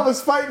okay, bro. I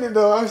was fighting it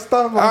though. I was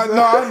stopping I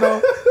myself.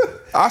 know.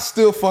 I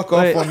still fuck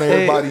off Wait, on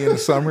everybody in the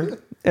summer.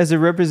 As a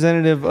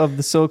representative of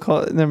the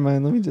so-called, never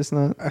mind. Let me just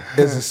not.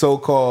 As a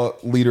so-called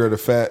leader of the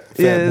fat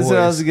Yeah, boys. that's what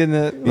I was getting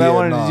at. But I Yeah,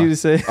 wanted nah. you to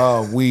say.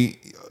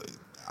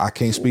 I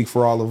can't speak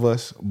for all of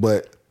us,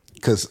 but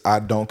because I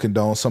don't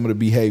condone some of the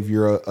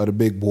behavior of the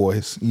big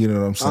boys. You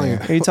know what I'm saying?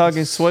 Are you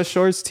talking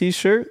sweatshorts,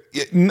 t-shirt?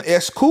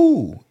 It's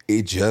cool.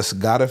 It just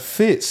gotta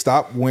fit.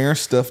 Stop wearing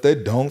stuff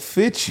that don't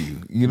fit you.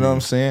 You know what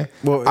I'm saying?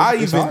 Well,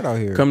 it's hard out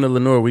here. Come to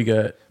Lenore. We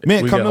got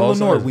Man, we come got to all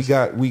Lenore.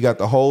 sizes. We got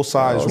the whole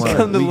size Come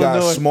run. to We got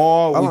Lenore.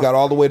 small. We got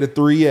all the way to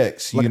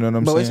 3X. You know what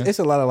I'm But saying? it's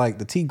a lot of like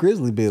the T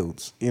Grizzly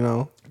builds, you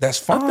know.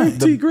 That's I fine.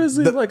 think T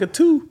Grizzly is like a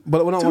 2.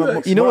 But when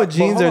You know what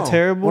jeans hold are on.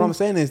 terrible? What I'm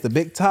saying is the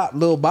big top,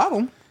 little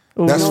bottom.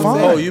 That's You know what I'm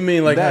fine. Oh, saying? you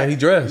mean like how he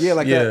dressed? Yeah,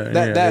 like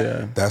that.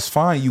 yeah. That's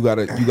fine. You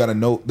gotta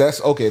know. That's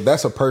okay.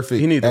 That's a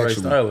perfect. He need the right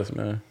actually, stylist,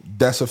 man.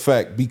 That's a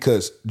fact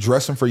because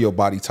dressing for your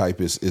body type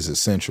is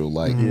essential.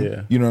 Like,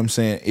 Yeah. you know what I'm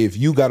saying? If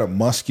you got a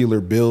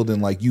muscular build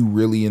and like you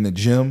really in the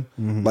gym,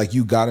 like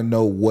you got to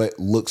know what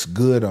looks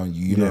good on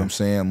you. You know what I'm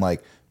saying?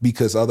 Like,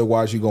 because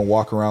otherwise you're going to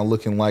walk around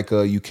looking like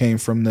you came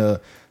from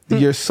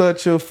you're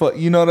such a,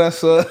 you know,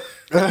 that's The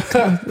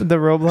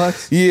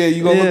Roblox? yeah,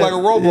 you're going to Yeah, look like a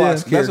Roblox yeah.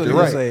 That's character, what you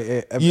right?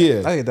 say.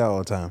 Yeah. I get that all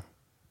the time.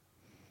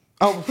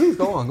 Oh, please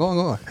go on.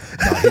 Nah,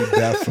 he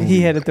definitely,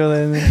 He had to throw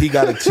that in there. he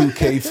got a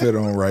 2K fit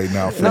on right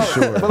now for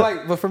sure.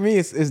 But for me,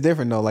 it's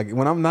different though. Like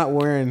when I'm not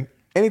wearing,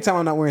 anytime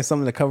I'm not wearing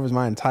something that covers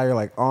my entire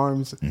like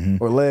arms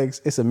or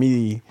legs, it's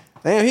immediately.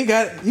 Damn, you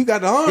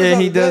got the arms. Yeah,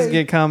 out he does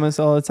today. get comments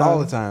all the time. all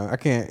the time. I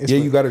can't. It's Yeah,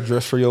 you got to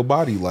dress for your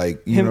body.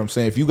 Like, you know what I'm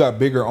saying? If you got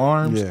bigger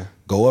arms, Yeah.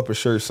 go up a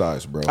shirt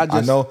size, bro.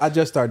 I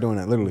just started doing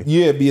that literally.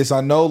 Yeah, because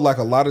I know like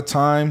a lot of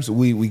times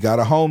we got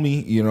a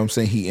homie, you know what I'm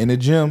saying? He in the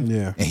gym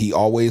Yeah. and he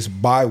always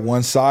buy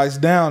one size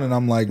down. And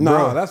I'm like, No,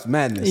 bro, that's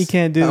madness. You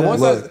can't do that.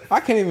 One Look. size- I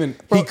can't even.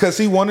 Bro, because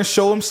he want to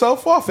show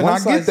himself off. And One I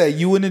size- get that.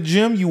 You in the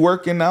gym, you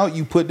working out,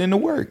 you putting in the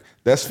work.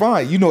 That's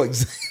fine. You know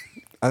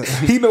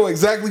he know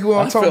exactly who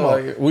I'm I talking feel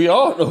about. like we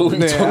all know who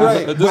Yeah,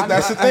 right. But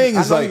that's the thing.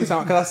 I Is know like,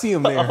 because I see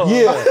him there.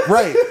 yeah,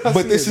 right.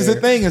 But this see is it the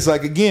there. thing. It's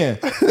like, again,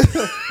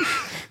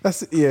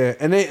 That's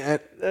and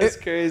That's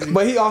crazy.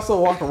 But he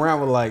also walk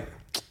around with like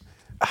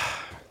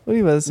What are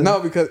you about to say? no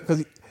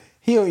because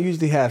he don't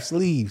usually have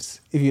sleeves.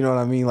 If you know what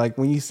I mean. Like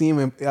when you see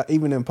him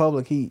even in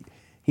public, he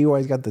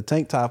always got the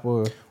tank top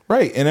or.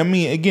 right. And I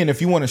mean, again,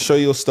 if you want to show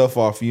your stuff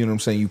off, you know what I'm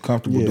saying, you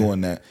comfortable Yeah.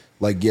 doing that.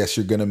 Like, yes,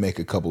 you're gonna make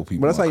a couple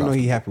people. But that's how you know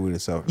uncomfortable. he happy with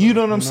himself. You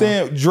know what I'm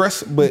saying?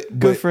 Dress, but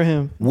Good for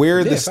him.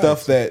 Wear the Yeah,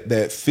 stuff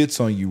that fits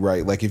on you,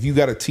 right? Like if you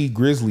got a T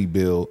Grizzly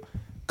build,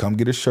 come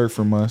get a shirt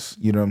from us.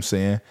 You know what I'm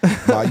saying?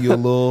 Buy you a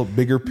little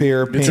bigger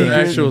pair of It's pants. an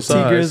actual T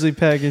size. Grizzly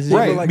package. Yeah.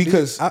 Right. But,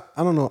 because- I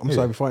don't know. I'm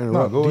sorry before I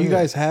interrupt. go Do you ahead.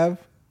 guys have?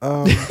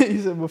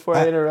 You said before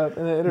I interrupt.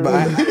 And then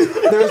But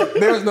interrupt.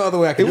 there was no other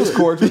way I could. It was do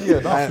cordial, yeah,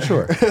 no, for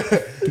sure.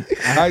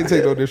 I ain't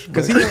take no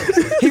because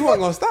disrespect. he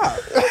wasn't gonna stop.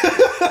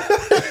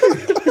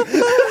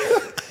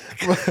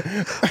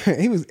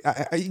 He was.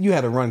 You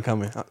had a run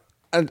coming.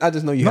 I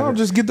just know you. No, had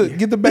just get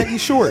the baggy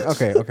shorts.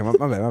 Okay.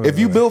 My bad. If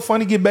you build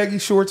funny, get baggy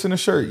shorts and a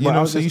shirt. You know what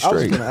I'm saying? You I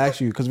was straight. gonna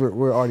ask you because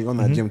we're already on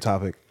that gym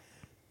topic.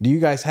 Do you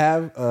guys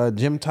have a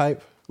gym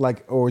type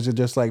like, or is it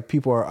just like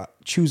people are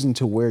choosing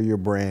to wear your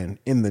brand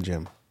in the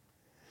gym?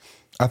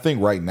 I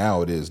think right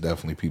now it is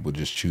definitely people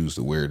just choose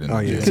to wear it in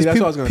the gym. See, that's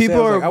what I was gonna say.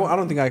 people I was are- like, I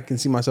don't think I can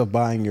see myself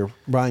buying your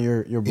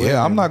brand.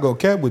 Yeah, I'm not gonna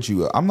cap with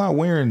you. I'm not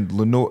wearing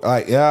Lenore.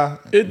 Like, yeah,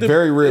 It de-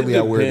 very rarely it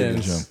I wear it in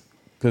the depends. gym.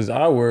 Cause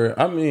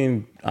I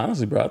mean,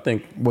 honestly, bro, I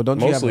think Well, don't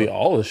you have mostly a-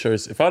 all the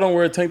shirts. If I don't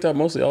wear a tank top,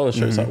 mostly all the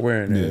shirts I'm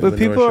wearing. Yeah. But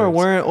people are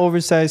wearing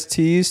oversized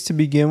tees to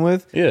begin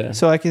with. Yeah.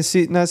 So I can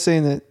see, not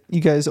saying that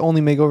you guys only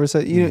make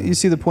oversized. You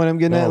see the point I'm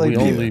getting No, at? Like we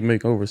people- only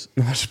make overs.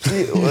 No,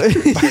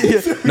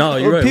 Yeah.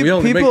 you're right. We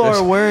only make people that are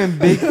shit. wearing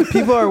big.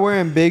 People are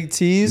wearing big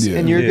tees, Yeah.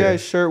 and your Yeah.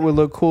 guy's shirt would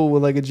look cool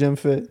with like a gym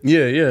fit.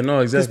 Yeah, no,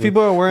 Because exactly.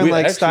 people are wearing We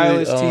like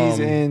actually, stylish tees,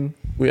 and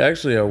we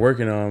actually are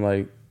working on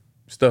like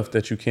stuff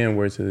that you can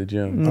wear to the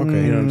gym.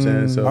 Okay. You know what I'm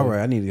saying? So All right,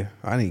 I need to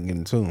get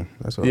in tune.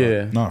 That's all.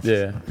 yeah, No, for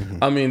yeah.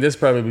 I mean, this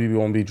probably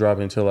won't be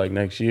dropping until like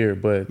next year,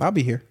 but I'll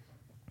be here.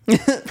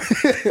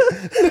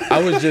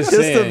 I was just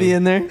he'll saying. still be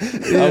in there.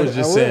 I was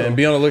just I saying, will.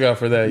 be on the lookout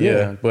for that. Yeah.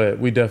 Yeah. But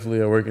we definitely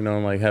are working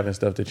on like having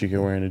stuff that you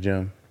can wear in the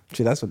gym.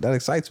 Shit, that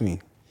excites me.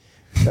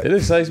 It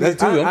excites me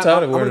too. I'm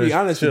tired of I'm wearing gonna this be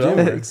honest. shit. The I'm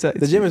gym, wearing. Excites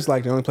the gym is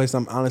like the only place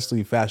I'm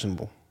honestly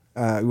fashionable.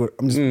 I'm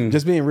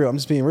just being real. I'm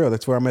just being real.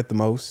 That's where I'm at the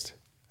most.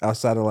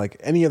 Outside of like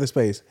any other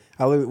space,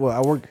 I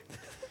work.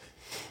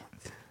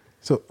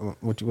 So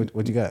what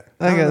you got?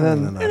 I got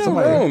nothing. Ain't nothing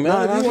wrong,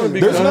 man. If you wanna be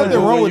There's comfortable nothing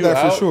wrong when with you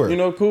that for out, sure. You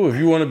know, cool. If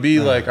you want to be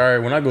like, all right,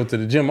 when I go to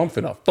the gym, I'm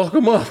finna fuck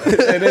them up, and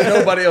ain't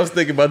nobody else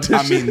thinking about this.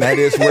 I mean, shit. that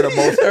is where the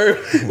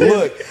most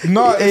look.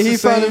 No, And he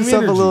found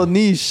himself a little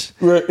niche.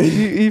 Right.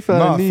 He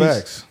found a niche.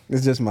 facts.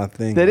 It's just my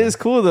thing. That man. is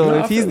cool though. No,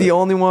 I if he's feel the it.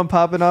 only one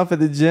popping off at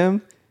the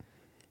gym,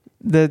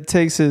 that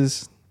takes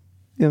his.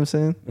 You know what I'm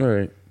saying? All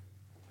right.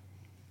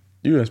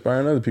 You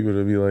inspiring other people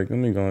to be like, let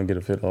me go and get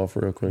a fit off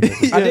real quick.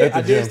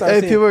 I did start Hey,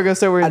 seeing, people are gonna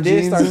start wearing I did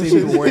jeans. start and seeing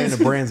shit. people wearing the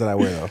brands that I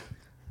wear though.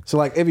 So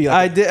like it'd be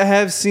I like, did. I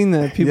have seen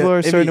that. People yeah, are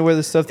it'd starting be- to wear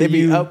the stuff that it'd be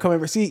you.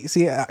 upcoming. See,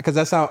 because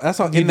that's how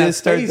You in that did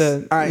start space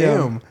that, I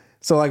yeah. am.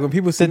 So like when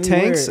people see The me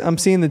wear tanks. it, I'm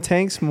seeing the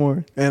tanks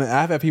more. and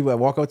I've had people that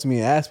walk up to me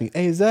and ask me,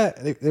 "Hey, is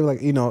that?" They were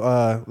like,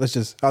 I'll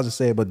just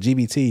say it, but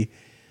GBT.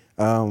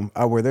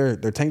 I wear their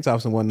tank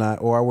tops and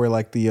whatnot, or I wear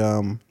like the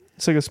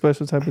It's like a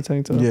special type of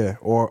tank top. yeah,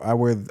 or I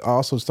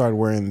also started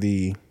wearing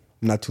the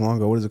not too long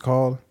ago. What is it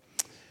called?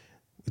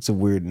 It's a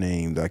weird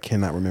name that I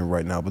cannot remember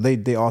right now. But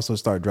they also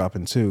started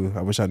dropping too.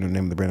 I wish I knew the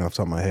name of the brand off the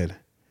top of my head.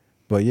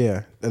 But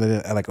yeah, and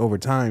then, like over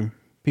time,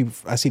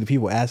 I see the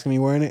people asking me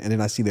wearing it, and then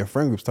I see their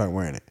friend group start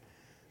wearing it.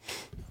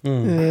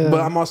 Yeah.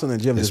 But I'm also in the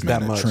gym This just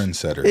man that a much.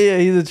 trendsetter. Yeah,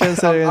 he's a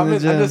trendsetter in the I'm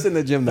gym. just in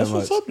the gym that That's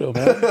much. what's up, though,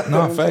 man.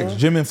 No, facts.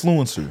 Gym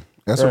influencer.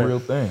 That's Right. a real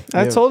thing.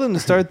 I told him to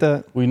start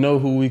that. We know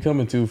who we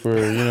coming to for,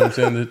 you know what I'm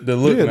saying, the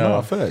look Yeah, now.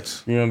 no,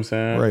 facts. You know what I'm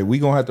saying? Right. We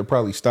gonna have to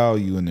probably style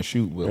you in the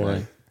shoot, but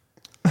Right.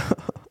 like,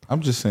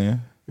 I'm just saying.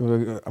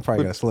 I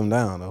probably got to slim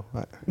down though.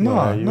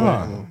 Nah, you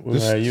nah.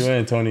 and, you and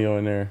Antonio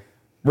in there.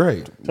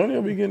 Right.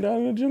 Antonio be getting down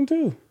in the gym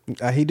too.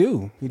 He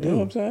do. You know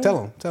what I'm saying?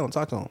 Tell him,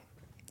 talk to him.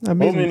 I I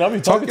mean, mean, I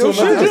be talking to your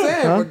him at the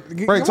shit.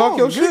 gym. Right. Talk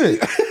your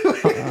shit.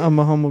 I'm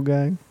a humble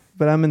guy,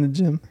 but I'm in the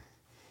gym.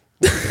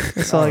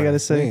 That's all I gotta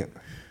say. Man,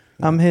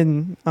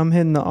 I'm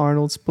hitting the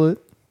Arnold split.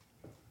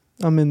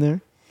 I'm in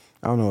there.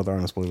 I don't know what the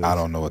Arnold split is. I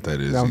don't know what that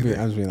is. I'm either.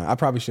 just being, I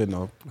probably should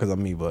know because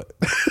I'm me, but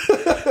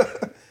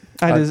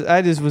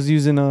I just was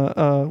using a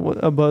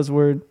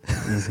buzzword.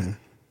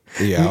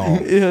 Yeah, I,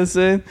 don't, You know what I'm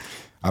saying?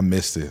 I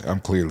missed it. I'm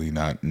clearly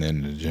not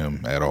in the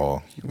gym at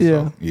all.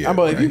 Yeah. Yeah.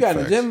 but if you right, got in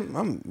the facts.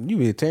 gym, you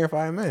be a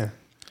terrifying man.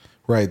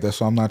 Right. That's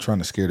why I'm not trying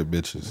to scare the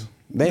bitches.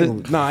 You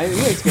ain't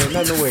scared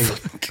nothing away.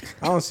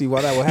 I don't see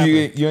why that would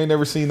happen. You ain't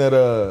never seen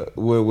that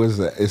what was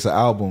that? It's an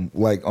album,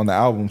 like on the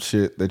album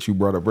shit that you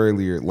brought up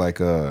earlier, like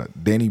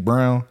Danny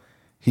Brown,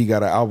 he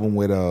got an album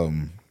with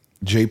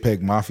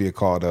JPEG Mafia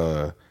called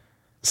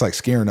it's like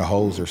Scaring the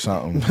Hoes or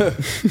something.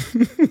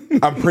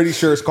 I'm pretty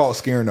sure it's called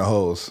Scaring the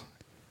Hoes.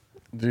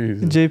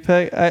 Jesus.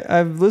 JPEG.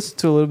 I've listened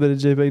to a little bit of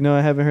JPEG. No, I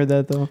haven't heard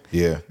that though.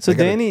 Yeah. So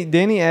They got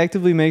Danny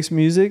actively makes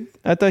music.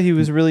 I thought he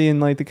was really in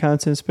like the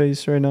content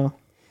space right now,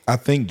 I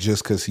think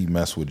just because he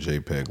messed with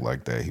JPEG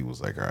like that, he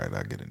was like, all right,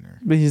 I'll get in there.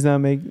 but he's not I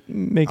making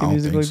don't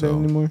music think like so. that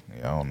anymore.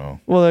 Yeah, I don't know.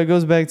 Well, that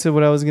goes back to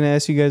what I was going to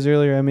ask you guys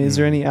earlier. I mean, is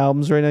there any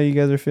albums right now you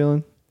guys are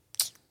feeling?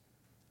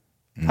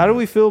 How do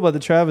we feel about the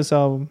Travis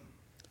album?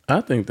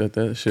 I think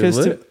that shit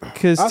lit.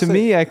 Because I'll to say-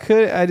 me,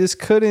 I just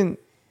couldn't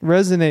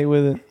resonate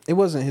with it. It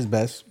wasn't his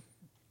best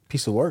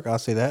piece of work, I'll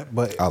say that,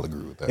 but I'll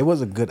agree with that. it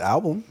was a good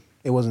album.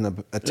 It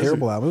wasn't a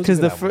terrible album. It was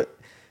a Because good album.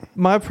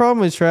 my problem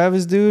with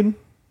Travis, dude,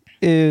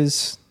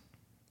 is,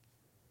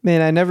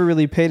 man, I never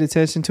really paid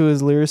attention to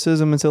his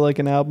lyricism until like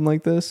an album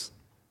like this.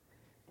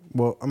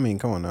 Well, I mean,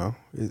 come on now.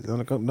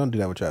 Don't do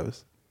that with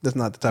Travis. That's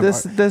not the type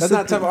That's- of that's that's the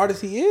not the type of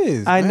artist he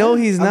is. I man. know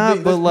he's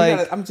not, but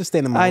like, I'm just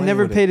standing in my I lane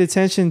never with it. paid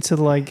attention to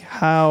like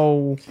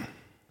how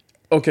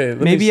Okay,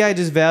 maybe I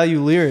just value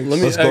lyrics. Let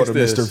me Let's go ask to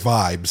this. Mr.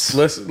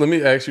 Vibes. Let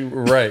me ask you.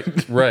 Right.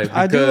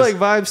 I do because- like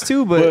vibes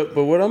too, but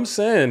But what I'm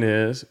saying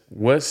is,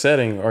 what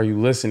setting are you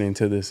listening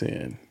to this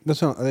in?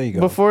 There you go.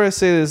 before I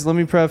say this, let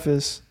me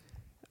preface.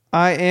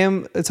 I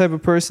am a type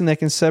of person that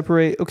can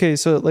separate. Okay,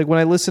 so like when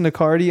I listen to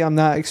Cardi, I'm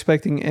not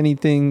expecting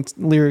anything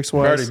lyrics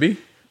wise. Cardi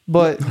B.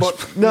 But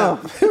no,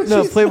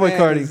 Playboy Man,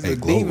 Cardi. it's a Hey,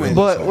 Glow demon. Wins.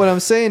 But what I'm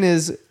saying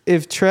is,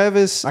 if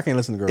Travis I can't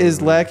listen to girls. is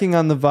man. lacking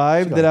on the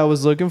vibe that I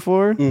was looking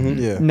for,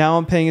 Yeah. now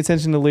I'm paying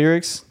attention to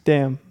lyrics.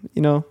 Damn,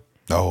 you know.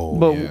 Oh,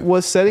 But yeah.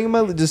 what setting am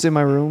I just in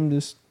my room?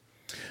 Just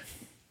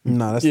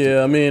No, that's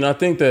Yeah, I mean, I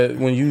think that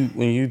when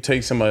you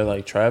take somebody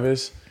like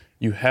Travis,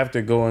 you have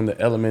to go in the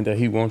element that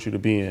he wants you to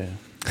be in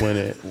when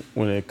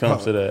it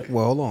comes to that.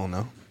 Well, hold on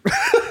now.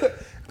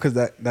 Because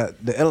that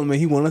the element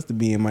he wants us to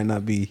be in might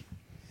not be.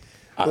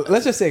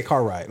 Let's just say a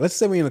car ride. Let's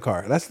say we in a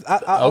car.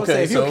 I would Okay,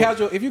 say if so-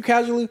 you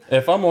casually,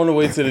 If I'm on the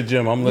way to the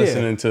gym, I'm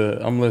listening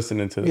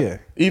to Yeah.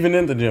 Even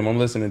in the gym, I'm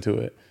listening to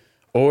it.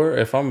 Or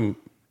if I'm,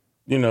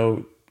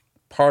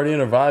 partying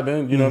or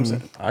vibing, you know what I'm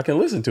saying? I can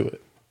listen to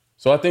it.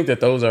 So I think that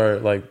those are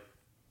like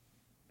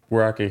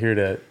where I could hear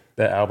that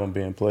album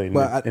being played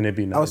but and it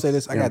be nice. I would say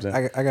this. You know what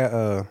I'm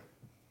saying?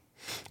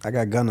 I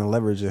got Gunna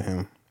leverage in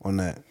him on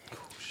that.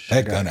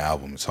 that Gun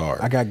album is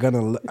hard. I got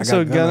Gunna.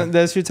 so Gunna,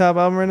 that's your top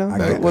album right now.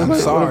 I'm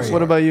sorry.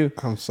 What about you?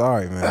 I'm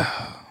sorry, man.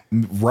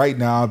 Right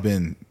now,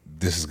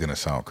 this is gonna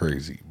sound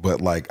crazy,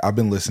 but like I've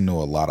been listening to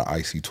a lot of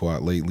Icy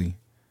Twat lately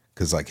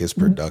because like his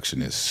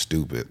production is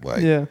stupid.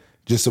 Like, Yeah.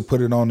 just to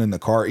put it on in the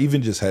car,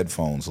 even just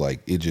headphones, like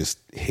it just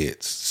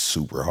hits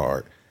super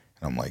hard.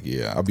 And I'm like,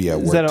 yeah, I'll be at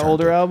work. Is that an turned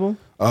older up.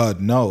 album?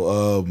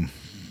 No,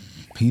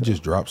 he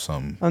just dropped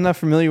some. I'm not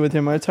familiar with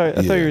him. I thought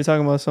Yeah. you were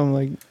talking about some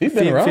like He's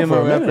been around for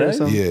a minute, or right?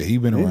 something. Yeah, he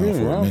been around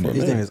for a minute.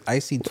 His name is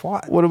Icy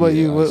Twat. What about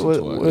Yeah, you? What Icy what,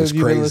 Twat. what It's have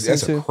you been crazy. listening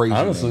That's a to? crazy.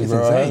 Honestly, name.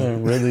 bro, I insane.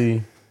 haven't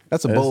really.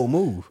 That's a bold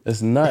move.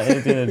 It's not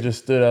anything that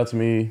just stood out to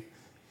me,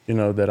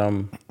 that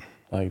I'm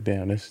like,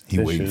 damn, this He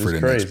this waiting shit for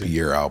is the next crazy.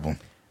 Pierre album.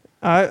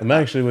 I'm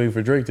actually waiting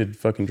for Drake to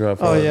fucking drop.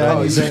 Oh, yeah,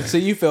 I need that. So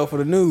you fell for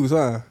the news,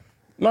 huh?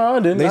 No, I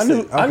didn't. They I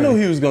knew. said- I knew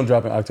okay. he was gonna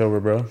drop in October,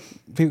 bro.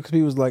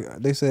 People was like,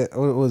 they said,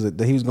 what was it?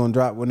 That he was gonna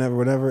drop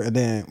whenever, and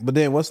then, but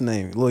then what's the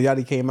name? Lil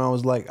Yachty came out and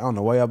was like, I don't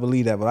know why y'all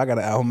believe that, but I got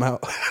an album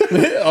out.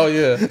 Oh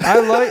yeah.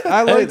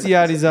 I liked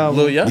Yachty's album.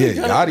 Lil Yachty,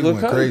 Yeah, Yachty Lil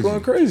went Yachty crazy.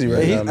 going crazy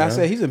right now, I man.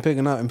 said he's been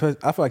picking up, and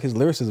I feel like his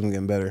lyricism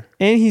getting better.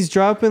 And he's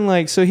dropping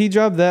like, so he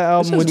dropped that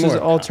album, just which was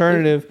more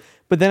alternative,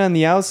 but then on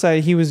the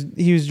outside he was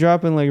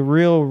dropping like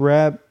real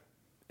rap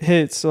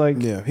hits. Like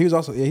Yeah, he was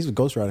also he's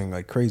ghostwriting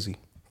like crazy.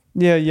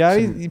 yeah,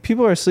 Yachty.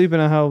 People are sleeping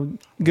on how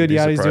good Be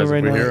Yachty's doing surprised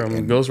right if we hear now.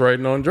 him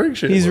ghostwriting on Drake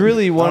shit. He's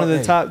really one of the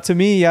hey. top. To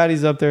me,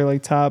 Yachty's up there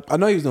like top. I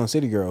know he was doing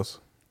City Girls.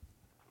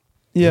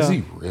 Yeah, Is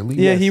he really?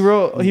 yeah. He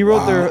wrote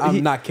their. I'm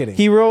he- not kidding.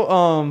 He wrote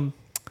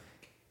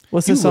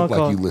what's You the song look like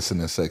called? you listen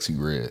to Sexy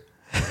Red.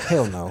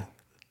 Hell no.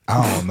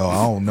 I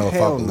don't know if I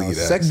Hell no. believe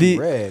that. Sexy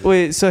Red.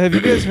 Wait, so have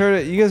you guys heard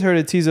it? You guys heard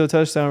of Tizo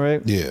Touchdown,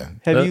 right? Yeah.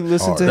 Have you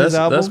listened to his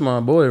album? That's my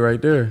boy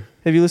right there.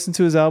 Have you listened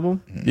to his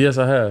album? Yes,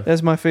 I have.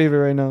 That's my favorite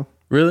right now.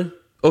 Really?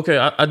 Okay,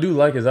 I do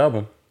like his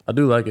album. I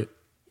do like it.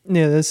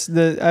 Yeah, that's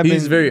the.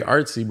 He's very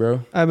artsy,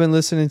 bro. I've been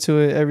listening to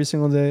it every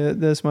single day.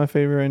 That's my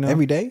favorite right now.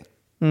 Every day?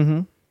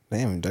 Mm-hmm.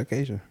 Damn,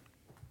 dedication.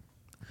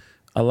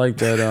 I like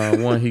that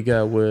one he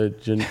got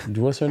with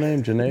what's her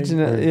name?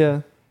 Janae? Or-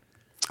 Yeah.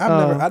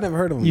 I never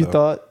heard of him. You though.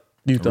 thought.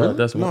 You thought Really?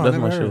 that's No, I that's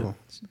never my heard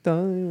shit. of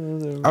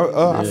him.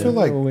 I feel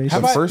like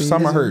Have the I- first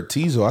time I heard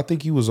Tizo, I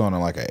think he was on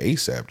like an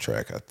ASAP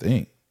track. I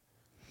think.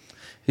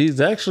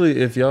 He's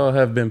actually, if y'all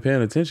have been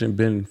paying attention,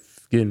 been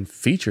getting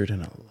featured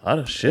in a lot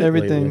of shit.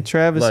 Everything. lately.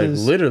 Travis like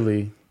is-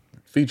 literally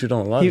featured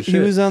on a lot He, of shit. he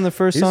was on the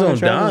first He's song on on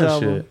Travis' Don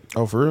album. shit.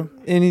 Oh, for real?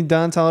 Any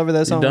Don Toliver,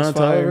 that song Don was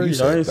fire. Toliver? You I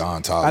said ain't-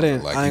 Don Toliver I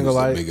didn't- like I he ain't was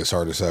gonna the lie. biggest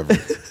artist ever.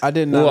 I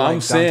did not Well, like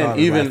I'm saying Don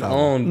Toliver's even last album.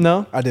 on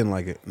No, I didn't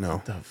like it.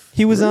 No.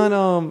 he was on.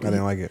 I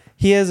didn't like it.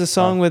 He has a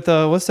song with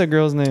what's that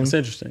girl's name? It's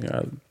interesting.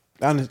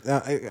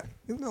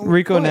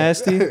 Rico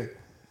Nasty.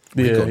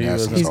 Yeah, Rico he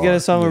was. Nasty. He's got a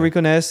song with Rico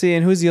Nasty,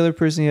 and who's the other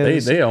person he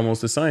has? They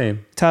almost the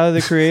same. Tyler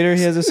the Creator.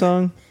 He has a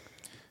song.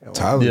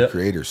 Tyler Yeah. the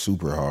Creator,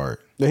 super hard.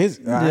 I ain't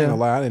Yeah. gonna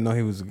lie. I didn't know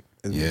he was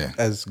Yeah.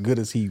 as good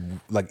as he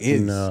like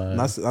is.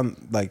 Nah. I'm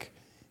like,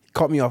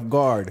 caught me off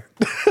guard.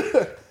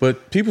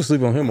 But people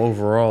sleep on him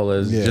overall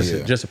as Yeah. just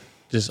Yeah.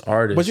 just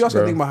artist. But you also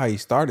bro. think about how he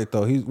started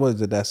though. He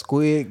was it that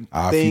Squid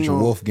I thing feature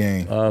on-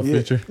 Wolfgang. Yeah.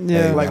 feature. Yeah,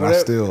 Hey, like man,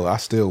 whatever- I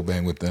still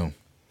bang with them.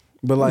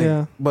 But like,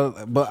 Yeah. but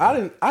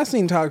I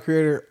seen Tyler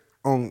Creator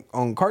on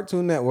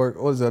Cartoon Network.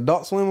 Or was it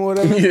Adult Swim or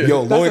whatever? Yeah.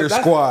 Yo, That's Loiter the-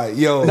 that's- Squad.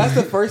 Yo, That's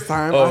the first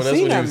time Oh, I that's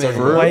seen what that he was man.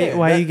 talking about. Why? Yeah,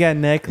 Why that- you got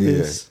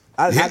necklace?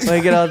 I Why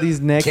you got all these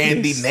necklaces?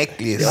 candy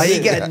necklace. Why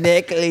you got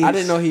necklace? I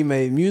didn't know he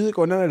made music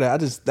or none of that. I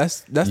just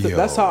Yo.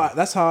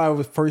 that's how I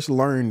was first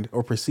learned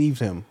or perceived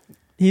him.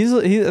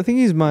 I think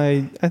he's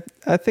my.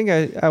 I think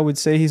I would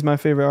say he's my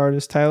favorite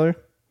artist, Tyler.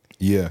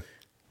 Yeah,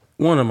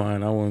 One of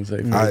mine. I wouldn't say.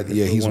 favorite,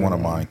 yeah, but he's one of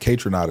mine.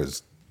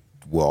 K-Tronada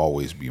will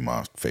always be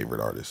my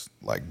favorite artist,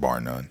 like bar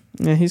none.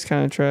 Yeah, he's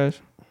kind of trash.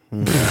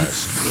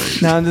 That's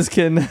crazy. No, I'm just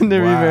kidding. I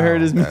never Wow, even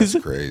heard his That's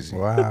music. crazy.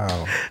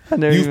 Wow. I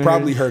never You've even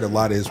probably heard a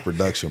lot of his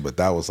production, but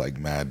that was like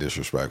mad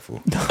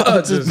disrespectful.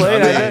 just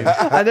played.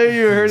 I never even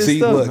heard his See,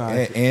 stuff.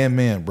 look, and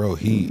man, bro,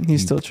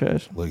 He's still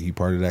trash. look. He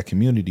part of that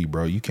community,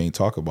 bro. You can't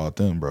talk about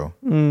them, bro.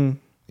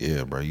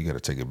 Yeah, bro, you got to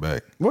take it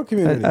back. What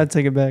community? I'd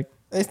take it back.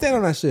 Hey, stand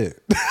on that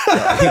shit.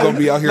 He gonna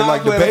be out here Nah,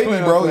 like the I'm playing, baby,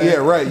 I'm bro. playing. Yeah,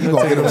 right. You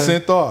gonna get him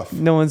sent off.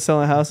 No one's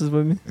selling houses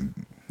with me.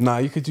 Nah,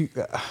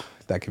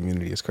 that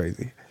community is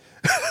crazy.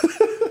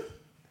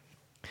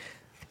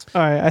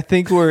 All right, I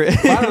think we're.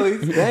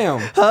 Finally, damn.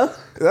 Why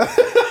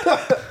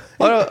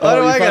do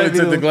Oh, I he gotta probably be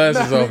took the the-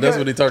 glasses off. That's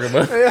what he talking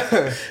about.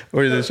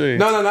 Or is it shade?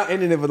 No, not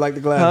ending it with like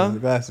the glasses. Huh? The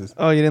glasses.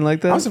 Oh, you didn't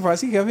like that? I'm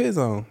surprised he kept his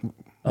on.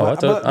 Oh, I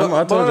told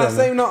but you. on that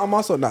same note, I'm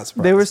also not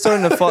surprised. They were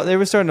starting to fall. They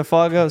were starting to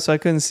fog up, so I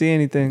couldn't see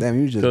anything. Damn,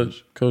 you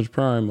just Coach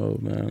Prime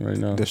mode, man, right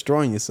now.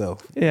 destroying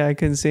yourself. Yeah, I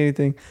couldn't see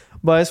anything.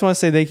 But I just want to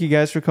say thank you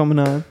guys for coming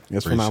on.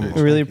 It's Appreciate phenomenal.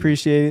 I really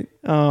appreciate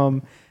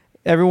it.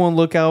 Everyone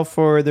look out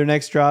for their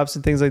next drops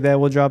and things like that.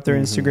 We'll drop their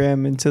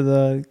Instagram into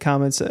the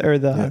comments or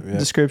the Yeah.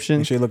 description.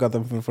 Make sure you look out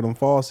for them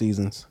fall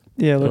seasons.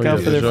 Yeah, look Oh, out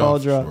yeah, for their for fall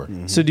sure, drop. for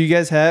sure. So do you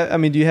guys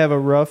have, do you have a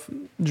rough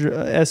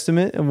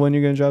estimate of when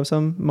you're going to drop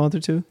some? Month or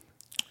two?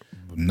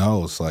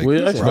 No, it's like We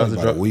actually probably about to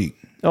about a drop- week.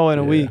 Oh, in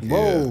a week. Yeah,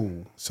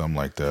 Whoa. something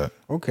like that.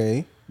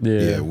 Okay.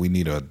 Yeah, we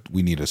need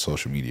a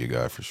social media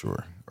guy for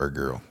sure, or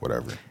girl,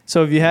 whatever.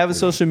 So if you have a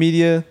social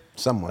media,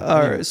 Someone.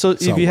 or so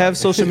if you have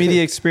social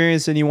media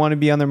experience and you want to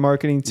be on their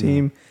marketing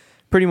team,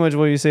 pretty much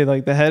what you say,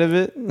 like the head of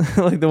it,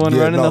 like the one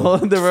Yeah, running no, the whole,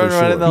 for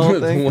running the whole sure.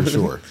 thing. For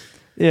sure.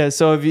 Yeah.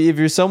 So if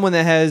you're someone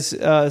that has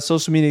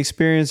social media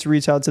experience,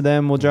 reach out to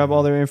them. We'll drop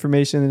all their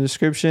information in the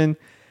description.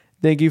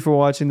 Thank you for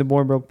watching the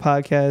Born Broke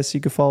podcast. You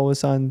can follow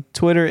us on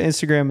Twitter,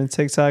 Instagram, and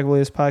TikTok.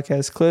 Latest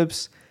podcast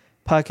clips,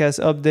 podcast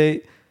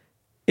update.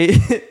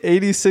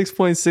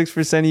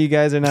 86.6% of you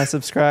guys are not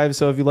subscribed.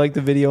 So if you like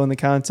the video and the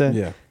content,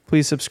 Yeah.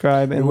 please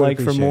subscribe and We would like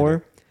for appreciate more.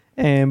 it.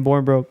 And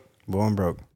Born Broke. Born broke.